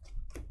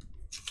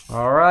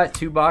 All right,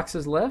 2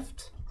 boxes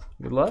left.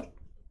 Good luck.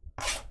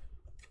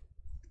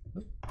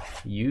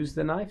 Use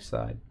the knife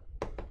side.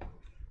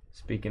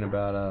 Speaking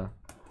about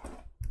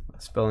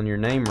spelling your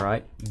name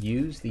right,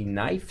 use the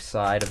knife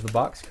side of the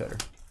box cutter.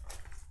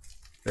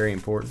 Very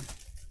important.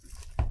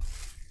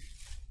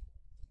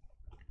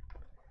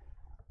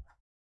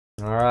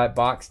 All right,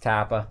 box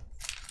tappa.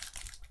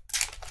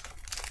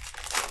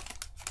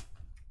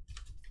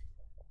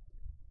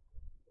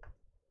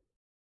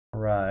 All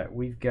right,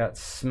 we've got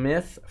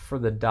Smith for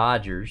the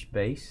Dodgers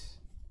base.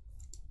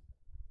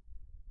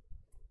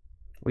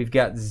 We've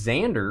got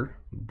Xander,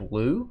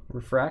 blue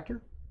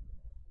refractor.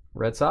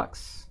 Red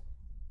Sox.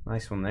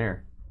 Nice one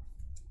there.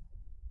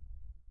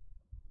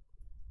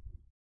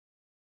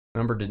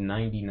 Number to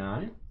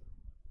 99.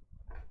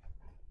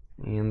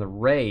 And the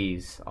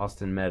Rays,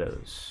 Austin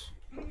Meadows.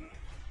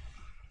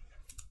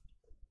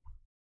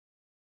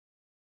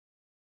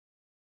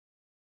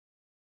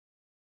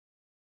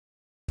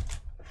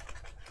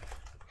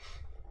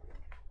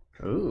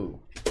 Ooh.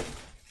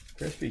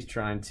 Crispy's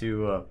trying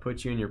to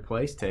put you in your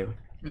place, Taylor.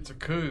 It's a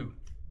coup.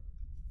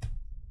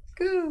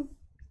 Coup.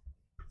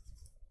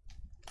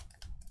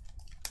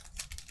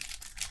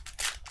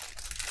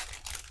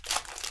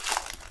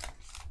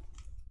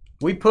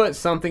 We put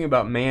something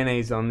about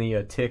mayonnaise on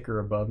the ticker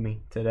above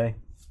me today.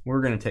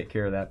 We're going to take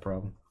care of that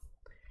problem.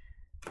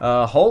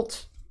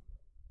 Holt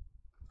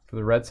for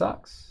the Red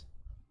Sox.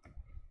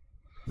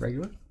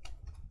 Regular.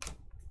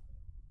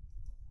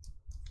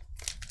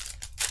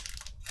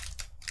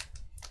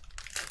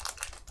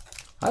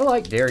 I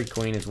like Dairy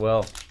Queen as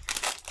well.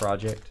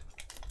 Project.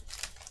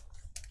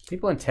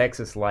 People in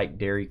Texas like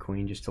Dairy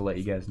Queen, just to let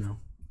you guys know.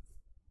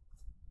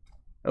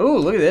 Oh,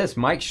 look at this.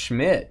 Mike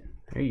Schmidt.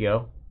 There you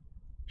go.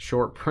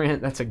 Short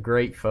print. That's a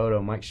great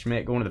photo. Mike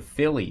Schmidt going to the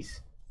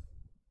Phillies.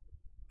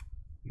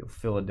 Go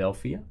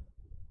Philadelphia.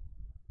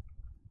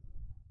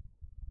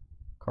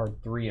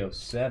 Card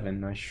 307.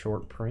 Nice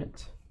short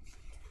print.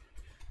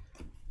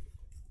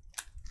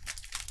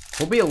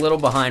 We'll be a little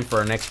behind for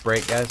our next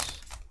break, guys.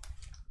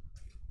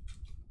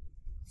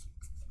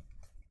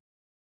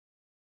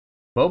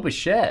 Bo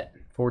Bichette,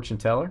 fortune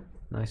teller.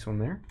 Nice one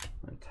there.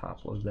 I'll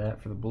top load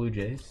that for the Blue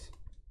Jays.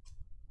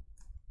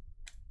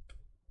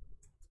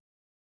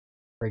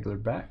 Regular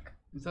back.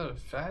 Is that a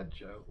fat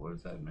joke? What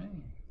does that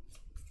mean?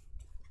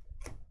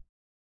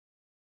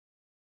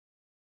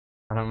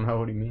 I don't know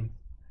what he means.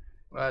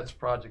 Well, that's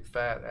Project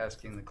Fat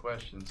asking the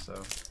question,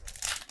 so.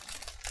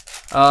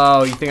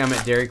 Oh, you think I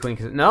meant Dairy Queen?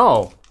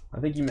 No, I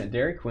think you meant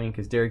Dairy Queen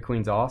because Dairy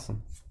Queen's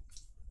awesome.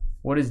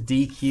 What is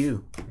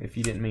DQ if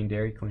you didn't mean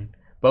Dairy Queen?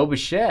 Bo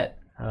Bichette,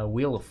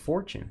 Wheel of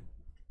Fortune.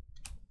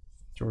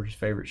 George's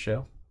favorite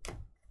show.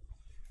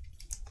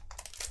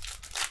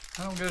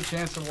 I don't get a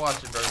chance to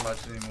watch it very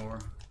much anymore.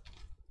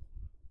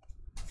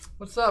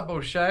 What's up,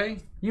 O'Shea?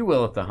 You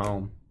will at the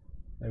home.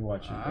 They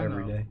watch it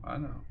every day. I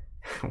know.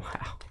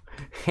 Wow.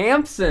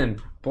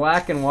 Hampson,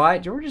 black and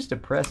white. George is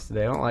depressed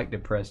today. I don't like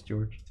depressed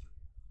George.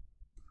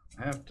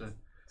 I have to.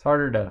 It's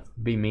harder to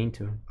be mean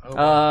to him.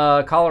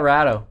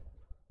 Colorado.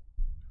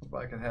 Hope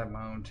I can have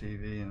my own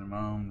TV in my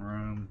own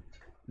room.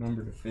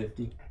 Number to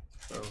 50.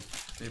 So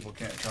people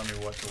can't tell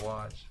me what to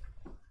watch.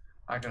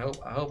 I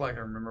hope I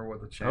can remember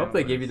what the I channel hope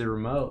they is. give you the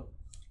remote.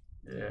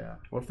 Yeah.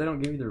 What if they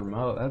don't give you the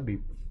remote? That'd be.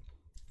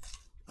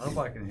 I hope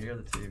I can hear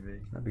the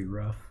TV. That'd be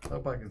rough. I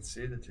hope I can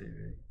see the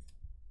TV.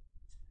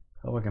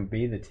 I hope I can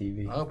be the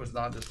TV. I hope it's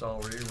not just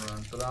all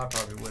reruns, but I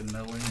probably wouldn't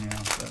know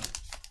anyhow. So.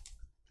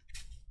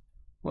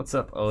 What's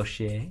up,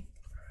 O'Shea?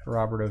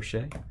 Robert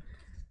O'Shea.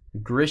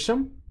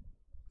 Grisham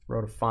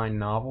wrote a fine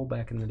novel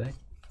back in the day.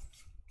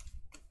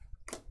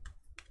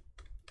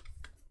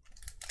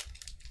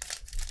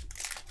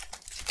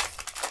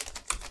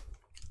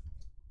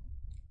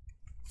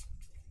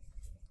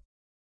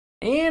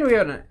 And we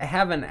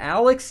have an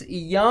Alex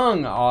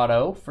Young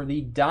auto for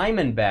the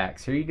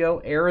Diamondbacks. Here you go,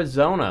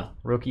 Arizona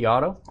rookie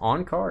auto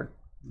on card.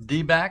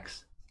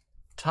 D-backs,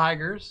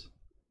 Tigers,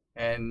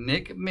 and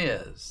Nick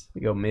Miz.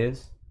 Here you go,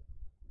 Miz.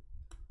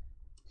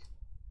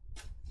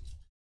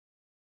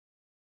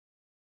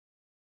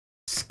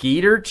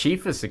 Skeeter,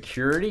 Chief of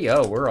Security.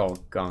 Oh, we're all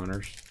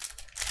goners.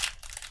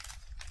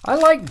 I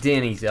like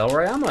Denny's,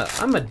 Elroy.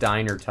 I'm a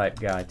diner type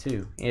guy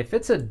too. If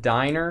it's a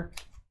diner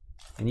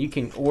and you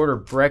can order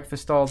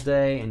breakfast all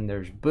day and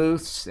there's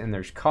booths and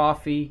there's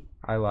coffee,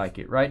 I like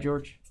it. Right,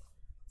 George?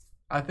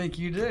 I think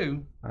you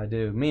do. I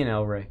do. Me and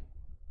Elroy,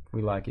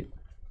 we like it.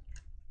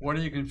 What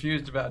are you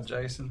confused about,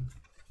 Jason?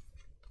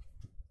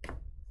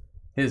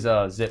 His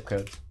zip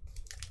code.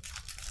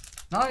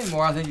 Not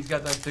anymore. I think he's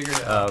got that figured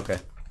out. Oh, okay.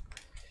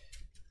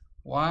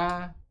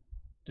 Why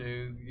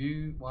do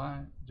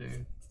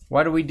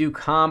we do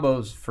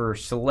combos for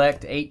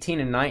select 18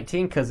 and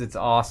 19? Because it's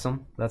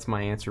awesome. That's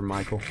my answer,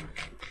 Michael.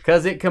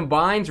 Because it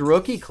combines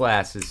rookie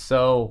classes.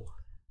 So,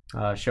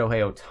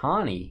 Shohei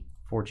Ohtani,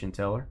 fortune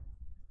teller.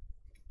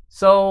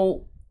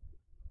 So,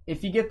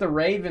 if you get the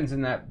Ravens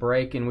in that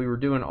break and we were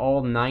doing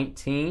all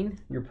 19,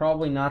 you're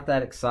probably not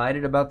that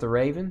excited about the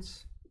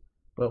Ravens.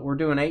 But we're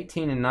doing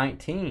 18 and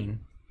 19.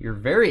 You're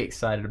very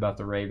excited about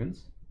the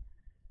Ravens.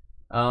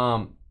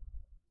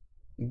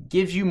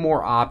 Gives you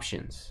more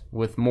options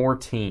with more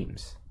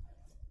teams.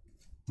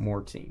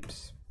 More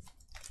teams.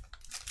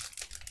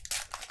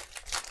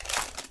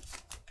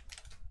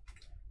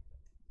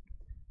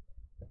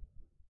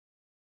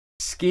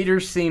 Skeeter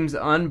seems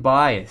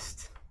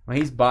unbiased. Well,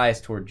 he's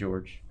biased toward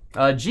George.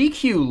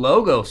 GQ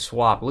logo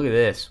swap. Look at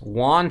this.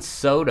 Juan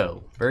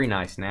Soto. Very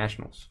nice.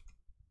 Nationals.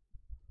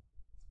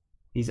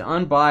 He's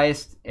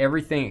unbiased.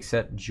 Everything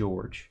except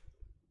George.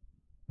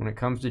 When it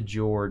comes to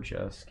George,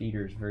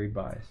 Skeeter is very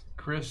biased.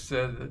 Chris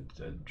said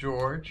that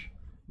George,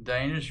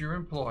 Dane is your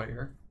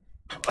employer,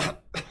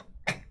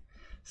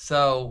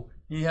 so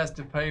he has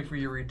to pay for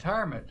your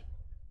retirement.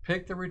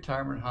 Pick the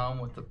retirement home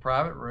with the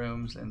private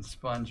rooms and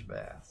sponge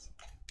baths.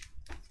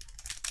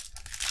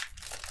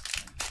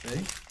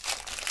 See?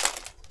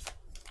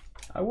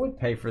 I would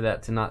pay for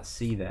that to not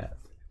see that,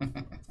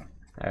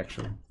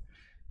 actually.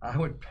 I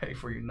would pay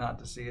for you not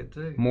to see it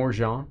too. More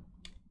Jean.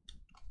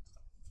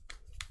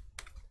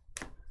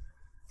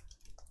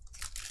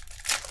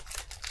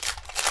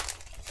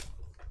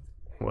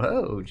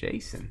 Whoa,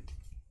 Jason.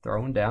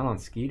 Throwing down on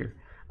Skeeter.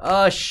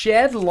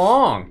 Shed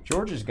Long.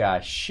 George's guy.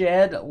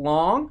 Shed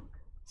Long.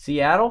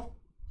 Seattle.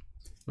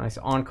 Nice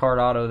on-card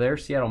auto there.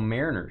 Seattle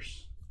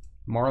Mariners.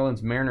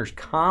 Marlins Mariners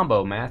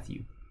combo,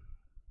 Matthew.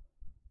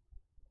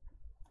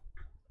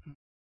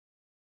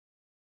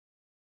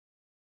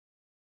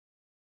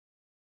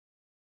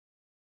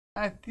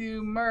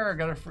 Matthew Murr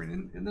got a free.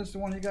 Isn't this the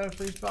one you got a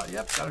free spot?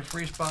 Yep, got a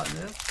free spot in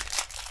this.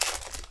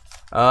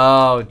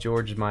 Oh,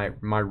 George is my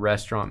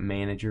restaurant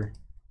manager.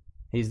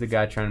 He's the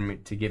guy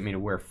trying to get me to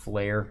wear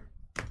flare.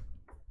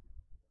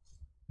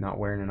 Not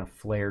wearing enough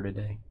flair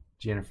today.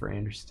 Jennifer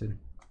Anderson.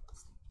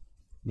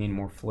 Need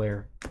more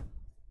flair.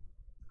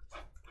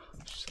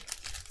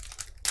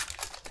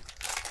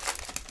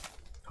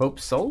 Hope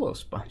Solo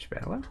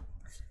SpongeBob. Well,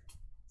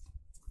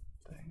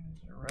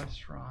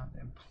 restaurant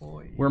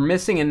employee. we're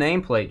missing a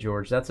nameplate,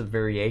 George. That's a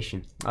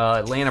variation.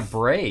 Atlanta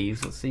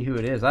Braves. Let's see who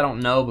it is. I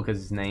don't know because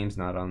his name's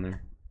not on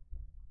there.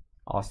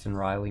 Austin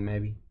Riley,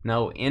 maybe.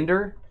 No,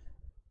 Ender.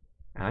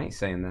 I ain't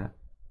saying that.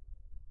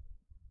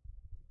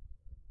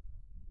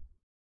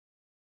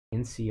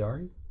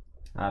 NCR?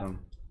 I don't know.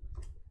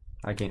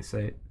 I can't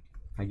say it.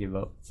 I give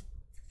up.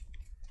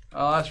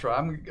 Oh, that's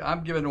right.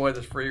 I'm giving away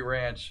this free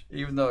ranch,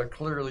 even though it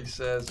clearly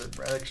says that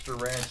extra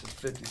ranch is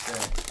 50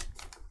 cents.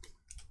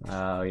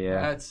 Oh,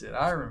 yeah. That's it.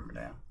 I remember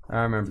now.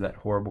 I remember that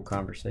horrible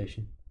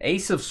conversation.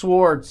 Ace of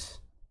Swords.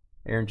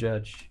 Aaron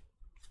Judge.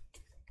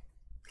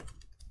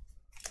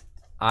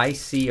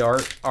 IC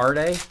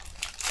Arte.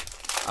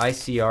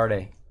 IC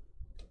Arte.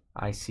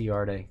 IC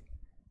Arte.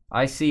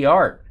 IC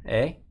Art,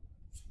 eh?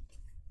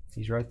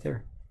 He's right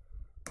there.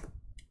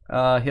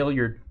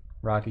 Hilliard,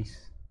 Rockies.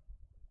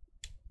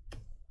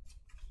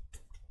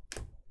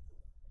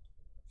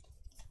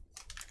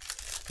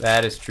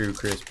 That is true,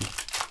 Crispy.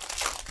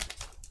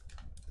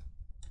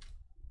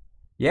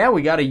 Yeah,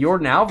 we got a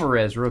Jordan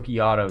Alvarez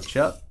rookie auto,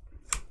 Chuck.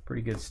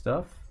 Pretty good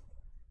stuff.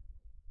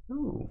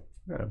 Ooh,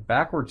 we got a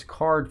backwards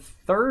card,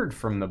 third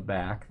from the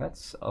back.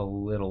 That's a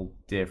little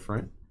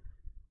different.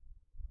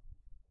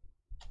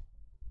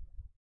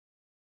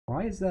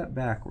 Why is that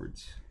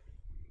backwards?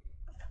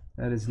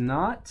 That is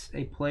not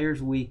a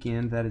Players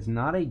Weekend. That is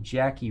not a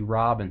Jackie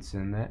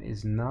Robinson. That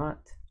is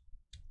not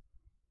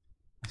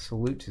a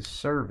Salute to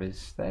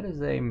Service. That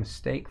is a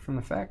mistake from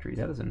the factory.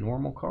 That is a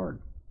normal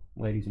card,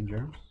 ladies and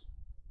germs.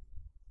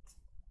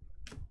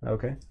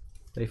 Okay,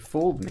 they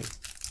fooled me.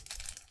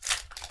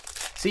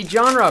 See,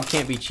 John Rob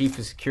can't be chief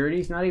of security.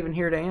 He's not even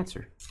here to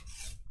answer.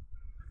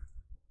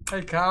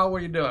 Hey, Kyle,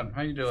 what are you doing?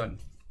 How you doing?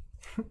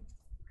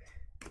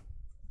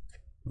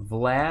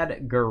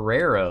 Vlad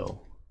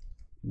Guerrero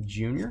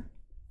Jr.,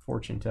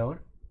 fortune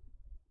teller.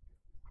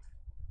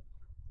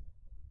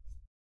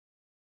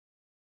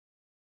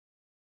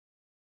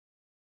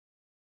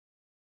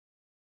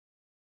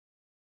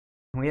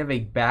 We have a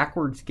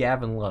backwards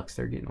Gavin Lux.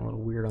 They're getting a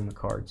little weird on the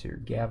cards here.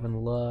 Gavin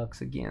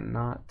Lux, again,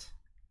 not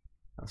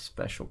a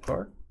special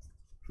card.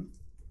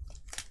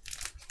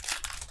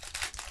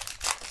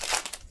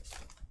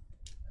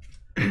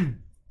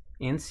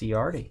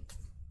 NCRD.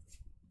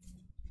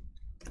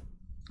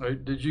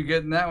 Did you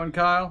get in that one,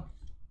 Kyle?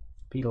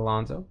 Pete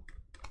Alonso.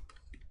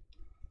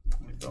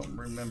 I don't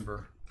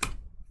remember.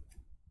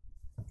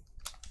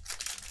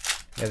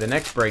 Yeah, the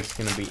next break's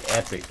going to be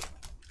epic.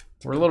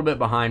 We're a little bit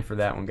behind for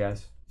that one,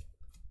 guys.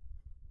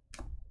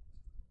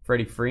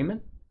 Freddie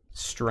Freeman,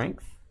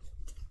 strength.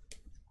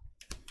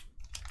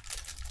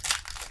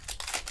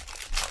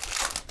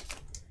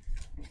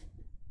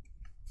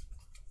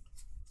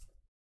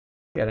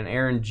 Got an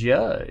Aaron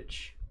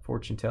Judge,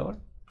 fortune teller.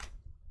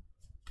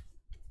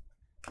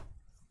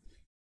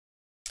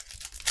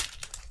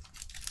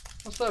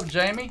 What's up,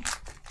 Jamie?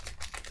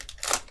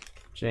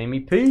 Jamie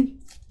P.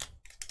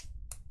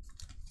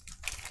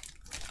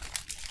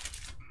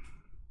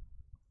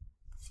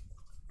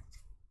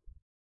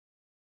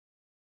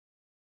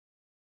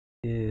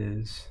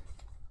 Is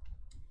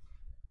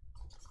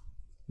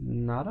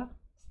nada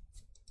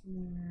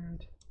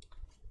and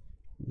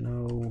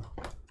no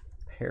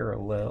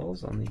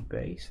parallels on the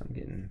base. I'm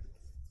getting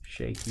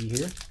shaky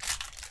here.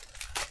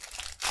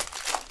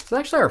 It's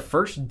actually our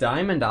first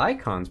Diamond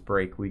Icons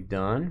break we've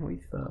done.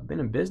 We've been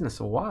in business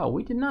a while.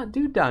 We did not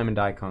do Diamond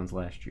Icons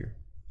last year.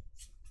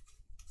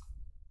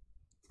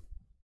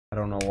 I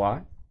don't know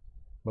why,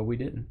 but we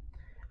didn't.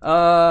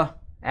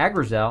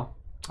 Agrizal,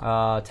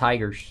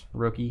 Tigers,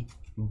 rookie,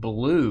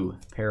 blue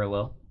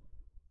parallel.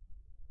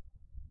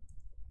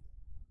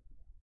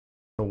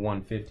 The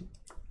 150.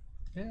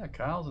 Yeah,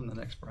 Kyle's in the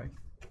next break.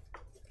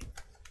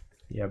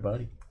 Yeah,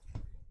 buddy.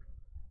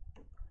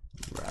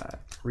 Right.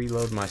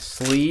 Reload my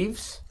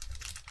sleeves.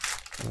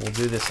 And we'll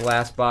do this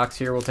last box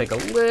here. We'll take a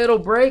little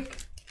break,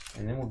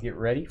 and then we'll get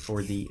ready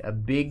for the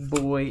big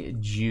boy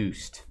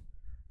juiced.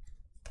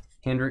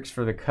 Hendricks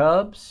for the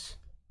Cubs.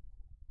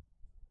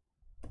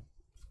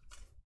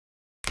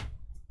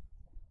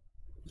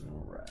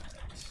 All right.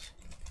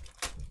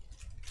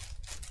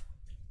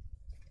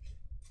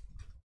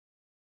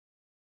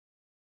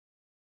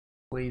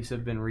 Sleeves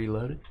have been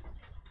reloaded.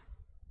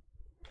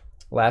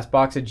 Last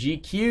box of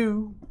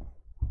GQ.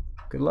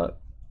 Good luck.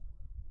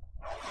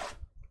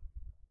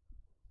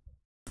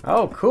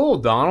 Oh, cool,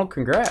 Donald.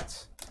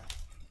 Congrats.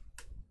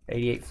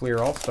 88 Fleer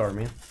All-Star,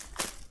 man.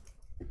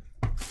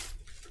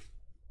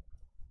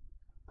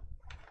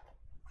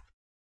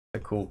 A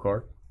cool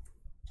card.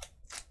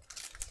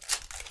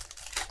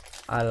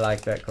 I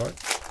like that card.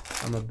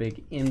 I'm a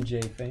big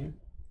MJ fan.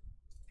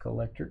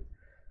 Collector.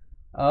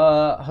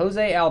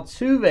 Jose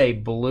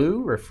Altuve,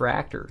 blue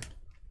refractor.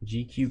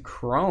 GQ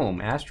Chrome.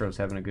 Astros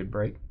having a good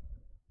break.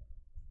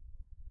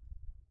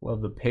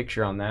 Love the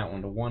picture on that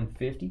one to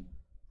 150.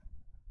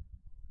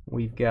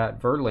 We've got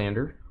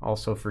Verlander,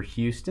 also for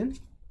Houston.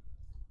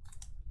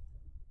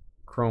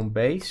 Chrome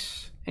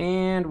base.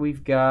 And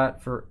we've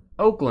got for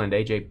Oakland,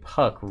 AJ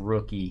Puck,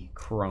 rookie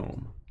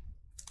chrome.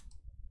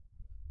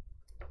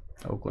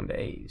 Oakland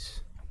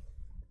A's.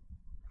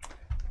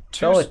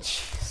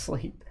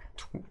 Sleep.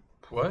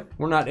 What?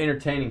 We're not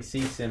entertaining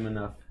C-Sim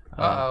enough.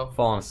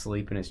 Falling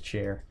asleep in his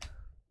chair.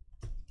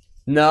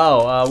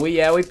 No,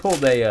 we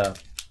pulled a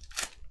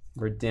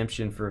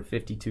redemption for a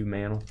 52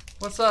 mantle.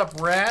 What's up,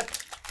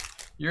 Rat?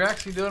 You're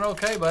actually doing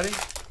okay, buddy.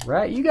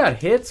 Rat, you got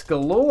hits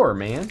galore,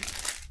 man.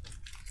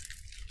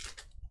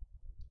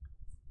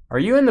 Are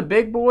you in the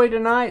big boy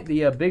tonight?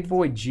 The big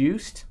boy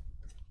juiced?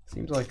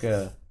 Seems like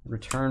a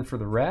return for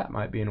the Rat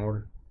might be in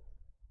order.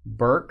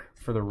 Burke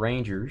for the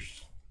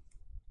Rangers.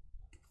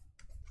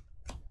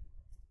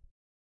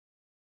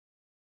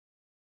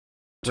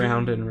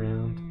 Round and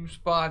round. 2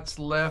 spots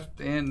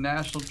left in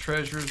National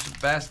Treasures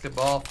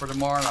basketball for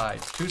tomorrow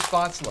night. 2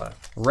 spots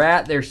left.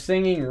 Rat, they're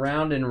singing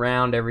round and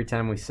round every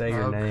time we say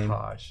your name. Oh,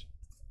 gosh.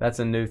 That's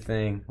a new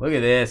thing. Look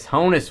at this.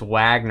 Honus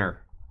Wagner.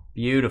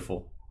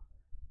 Beautiful.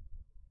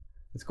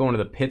 It's going to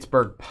the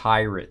Pittsburgh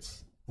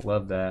Pirates.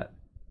 Love that.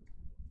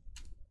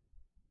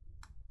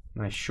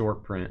 Nice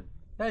short print.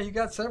 Yeah, you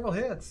got several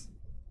hits.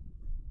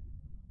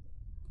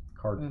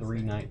 Card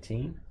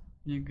 319.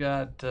 You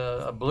got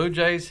a Blue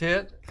Jays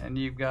hit, and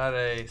you've got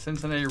a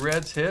Cincinnati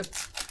Reds hit.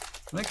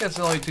 I think that's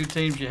the only 2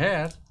 teams you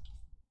had.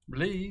 I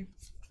believe.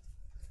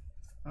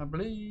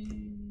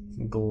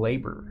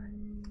 Glaber.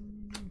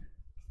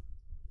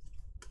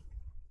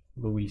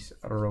 Luis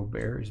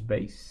Robert's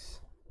base.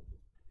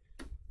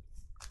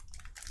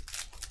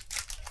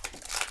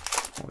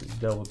 Always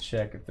double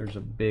check if there's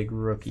a big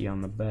rookie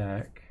on the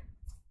back.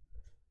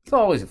 It's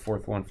always a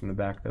 4th one from the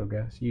back though,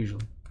 guys.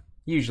 Usually.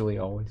 Usually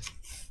always.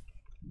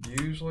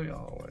 Usually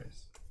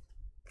always.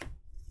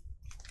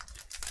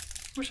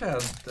 Wish I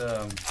had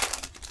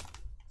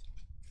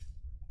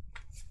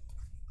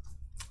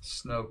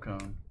snow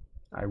cone.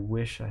 I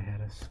wish I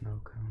had a snow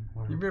cone.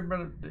 Wow.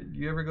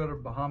 You ever go to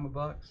Bahama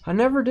Bucks? I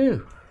never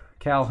do.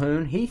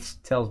 Calhoun, he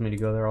tells me to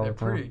go there all They're the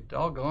time. pretty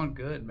doggone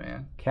good,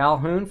 man.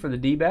 Calhoun for the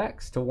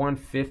D-backs to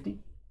 150.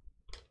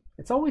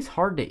 It's always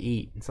hard to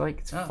eat. It's like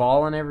it's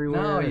falling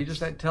everywhere. No, you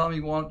just tell them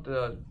you want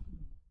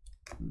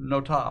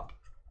no top.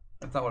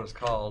 That's not what it's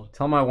called.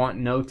 Tell them I want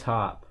no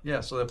top. Yeah,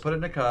 so they put it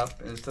in a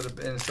cup instead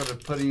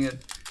of putting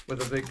it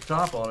with a big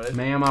top on it.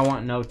 Ma'am, I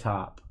want no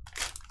top.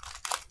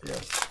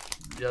 Yes.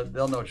 Yeah,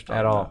 they'll know what you're talking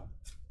At all. about.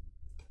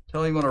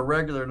 Tell them you want a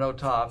regular no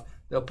top.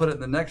 They'll put it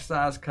in the next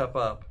size cup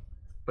up,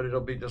 but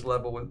it'll be just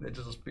level with it.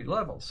 Just be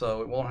level,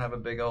 so it won't have a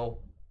big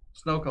old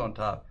snow cone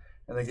top.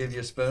 And they give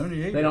you a spoon.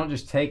 You eat They don't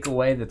just take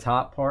away the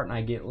top part and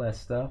I get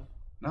less stuff.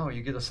 No,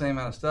 you get the same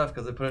amount of stuff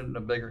because they put it in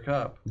a bigger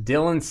cup.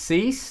 Dylan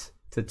Cease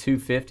to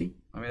 250.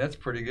 I mean, that's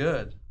pretty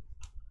good.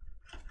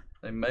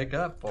 They make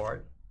up for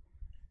it.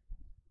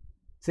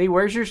 See,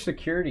 where's your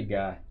security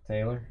guy,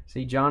 Taylor?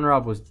 See, John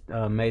Rob was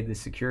made the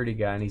security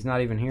guy, and he's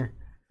not even here.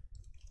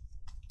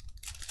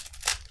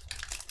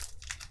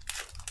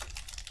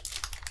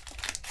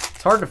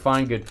 It's hard to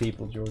find good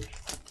people, George.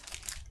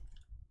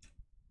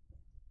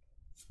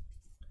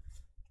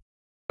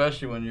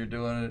 Especially when you're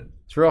doing it.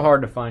 It's real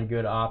hard to find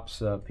good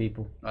ops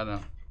people. I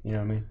know. You know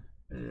what I mean?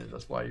 It is.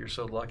 That's why you're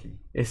so lucky.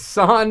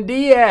 Isan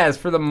Diaz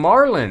for the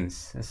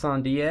Marlins.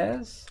 Isan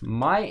Diaz.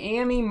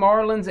 Miami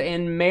Marlins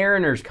and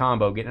Mariners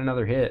combo. Getting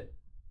another hit.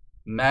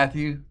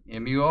 Matthew,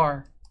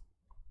 M-U-R.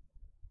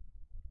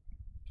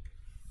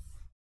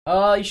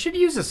 You should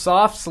use a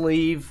soft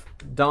sleeve,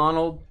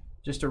 Donald.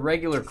 Just a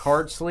regular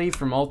card sleeve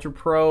from Ultra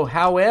Pro.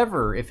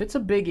 However, if it's a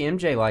big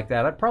MJ like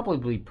that, I'd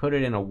probably put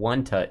it in a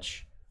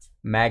one-touch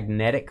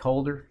magnetic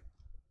holder.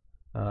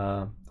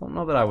 Don't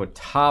know that I would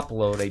top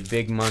load a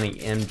big money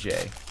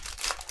MJ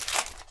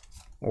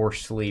or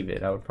sleeve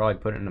it. I would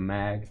probably put it in a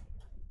mag.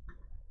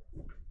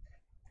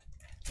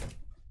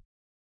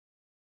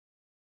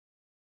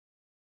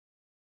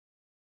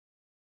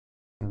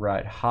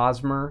 Right,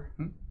 Hosmer,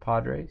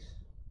 Padres.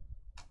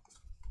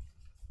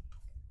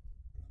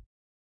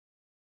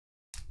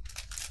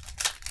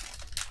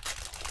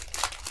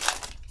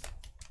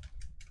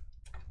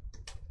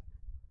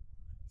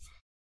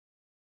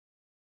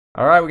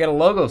 All right, we got a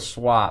logo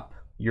swap.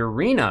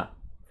 Urena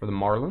for the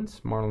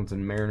Marlins. Marlins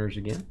and Mariners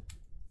again.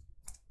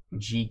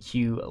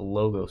 GQ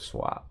logo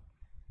swap.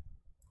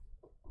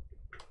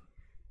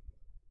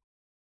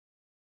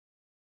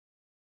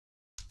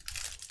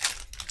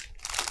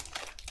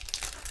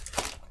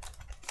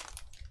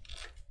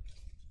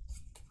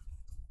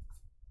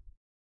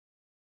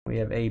 We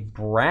have a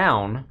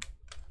Brown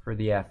for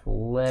the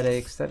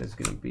Athletics. That is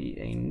going to be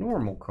a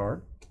normal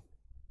card.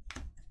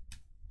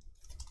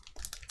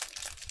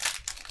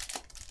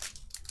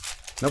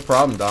 No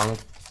problem,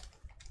 Donald.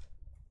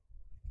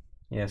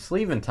 Yeah,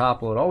 sleeve and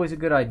top load, always a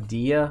good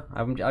idea.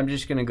 I'm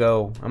just gonna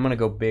go. I'm gonna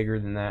go bigger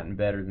than that and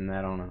better than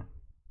that on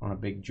a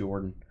big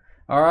Jordan.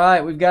 All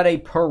right, we've got a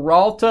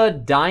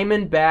Peralta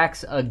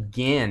Diamondbacks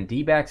again.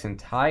 D-backs and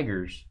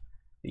Tigers.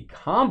 The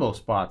combo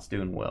spot's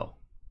doing well.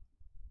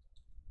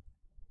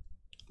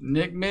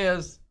 Nick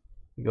Miz.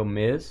 We go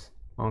Miz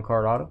on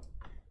card auto.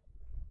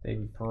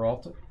 David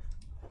Peralta.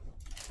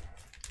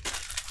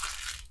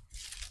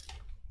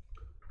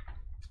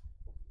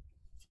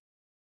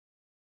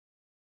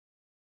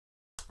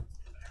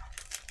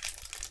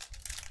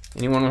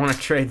 Anyone want to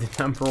trade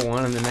the number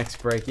 1 in the next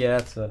break? Yeah,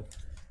 that's a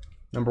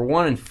number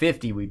 1 and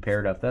 50 we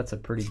paired up. That's a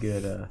pretty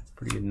good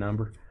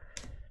number.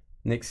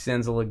 Nick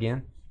Senzel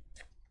again.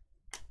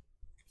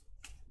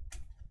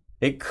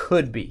 It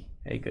could be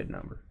a good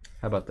number.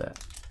 How about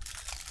that?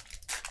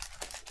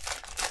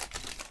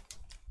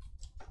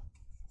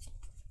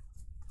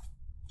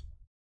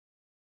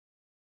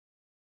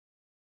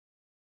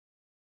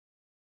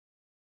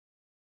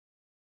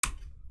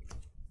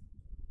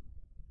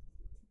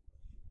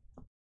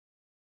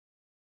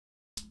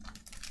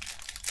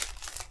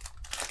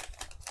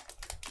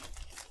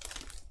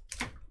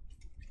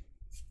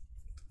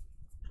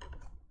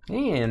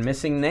 And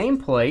missing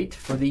nameplate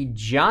for the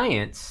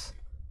Giants,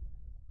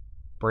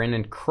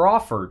 Brandon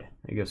Crawford.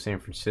 There you go, San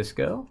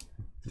Francisco.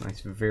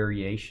 Nice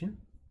variation.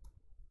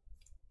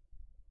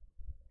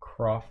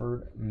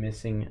 Crawford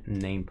missing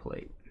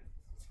nameplate.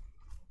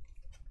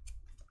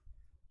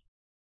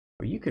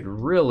 Well, you could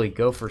really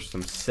go for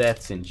some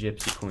sets in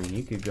Gypsy Queen.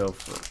 You could go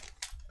for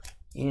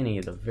any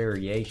of the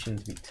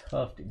variations. It'd be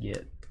tough to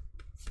get.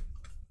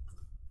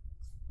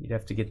 You'd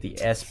have to get the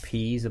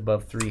SPs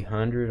above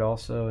 300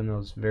 also in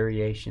those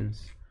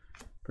variations.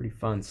 Pretty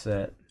fun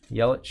set.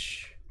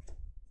 Yelich.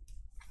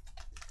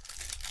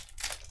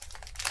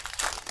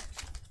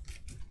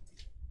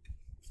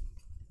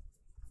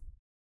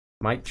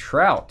 Mike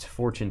Trout,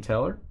 fortune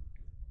teller.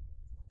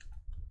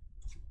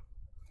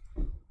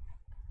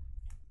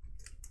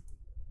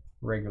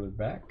 Regular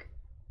back.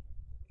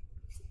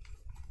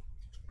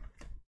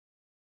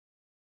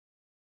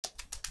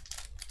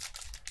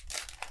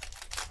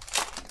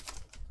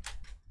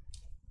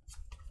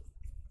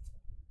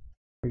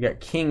 We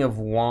got King of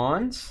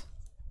Wands,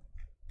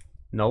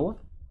 Nola,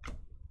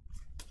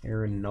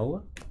 Aaron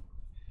Nola.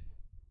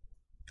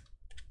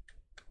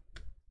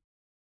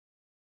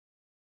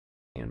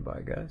 Stand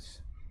by, guys.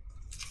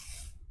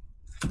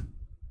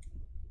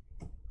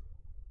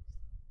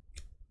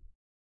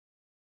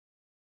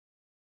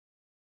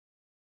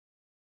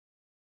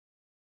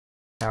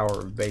 Power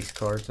of base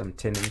cards I'm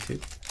tending to.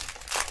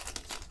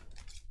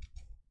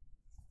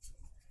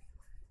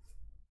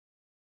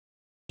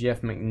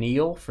 Jeff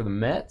McNeil for the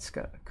Mets.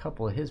 Got a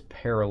couple of his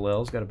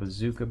parallels. Got a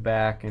bazooka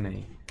back and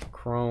a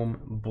chrome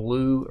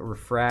blue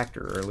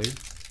refractor early.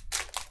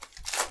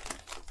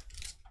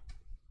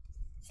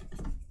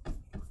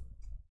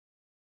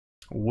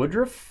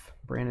 Woodruff.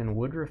 Brandon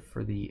Woodruff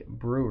for the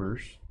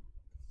Brewers.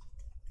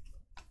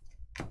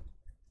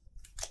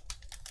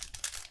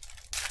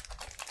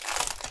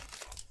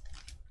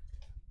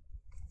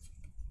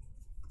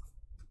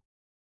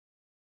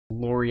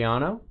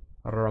 Laureano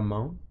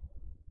Ramon.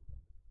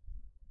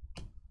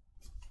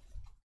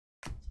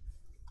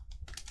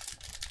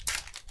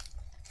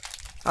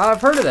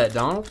 I've heard of that,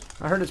 Donald.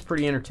 I heard it's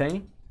pretty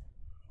entertaining.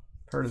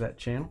 Heard of that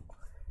channel.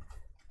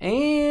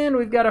 And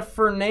we've got a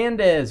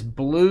Fernandez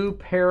blue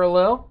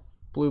parallel.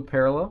 Blue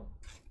parallel.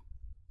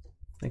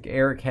 I think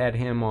Eric had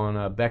him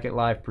on Beckett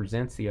Live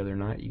Presents the other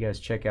night. You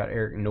guys check out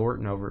Eric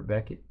Norton over at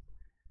Beckett.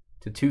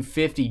 To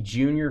 250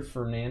 Junior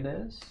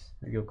Fernandez.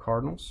 There you go,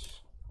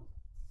 Cardinals.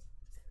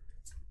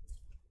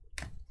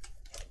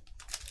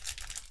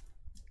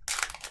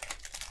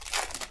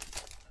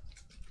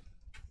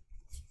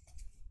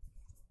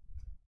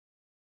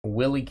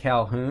 Willie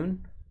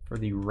Calhoun for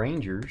the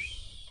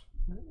Rangers.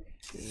 That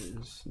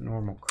is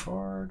normal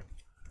card.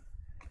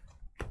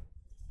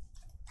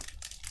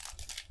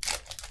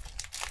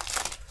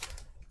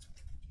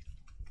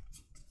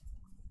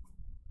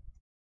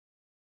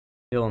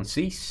 Dylan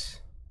Cease.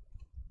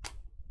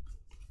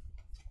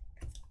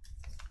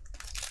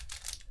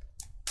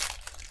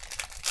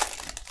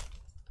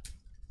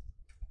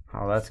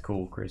 Oh, that's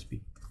cool,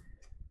 Crispy.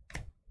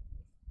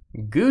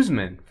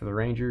 Guzman for the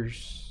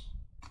Rangers.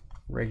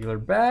 Regular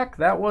back.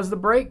 That was the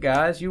break,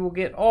 guys. You will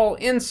get all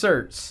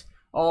inserts,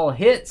 all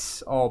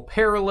hits, all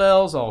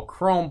parallels, all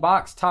chrome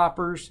box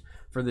toppers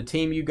for the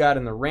team you got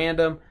in the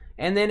random.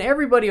 And then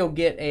everybody will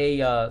get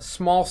a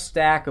small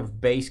stack of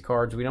base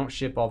cards. We don't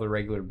ship all the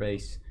regular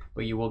base,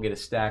 but you will get a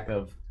stack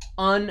of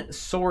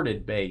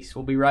unsorted base.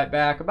 We'll be right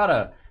back. About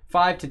a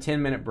 5 to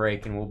 10 minute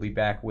break, and we'll be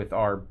back with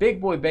our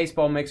Big Boy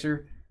Baseball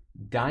Mixer,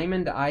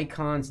 Diamond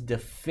Icons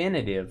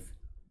Definitive,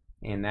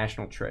 and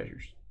National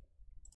Treasures.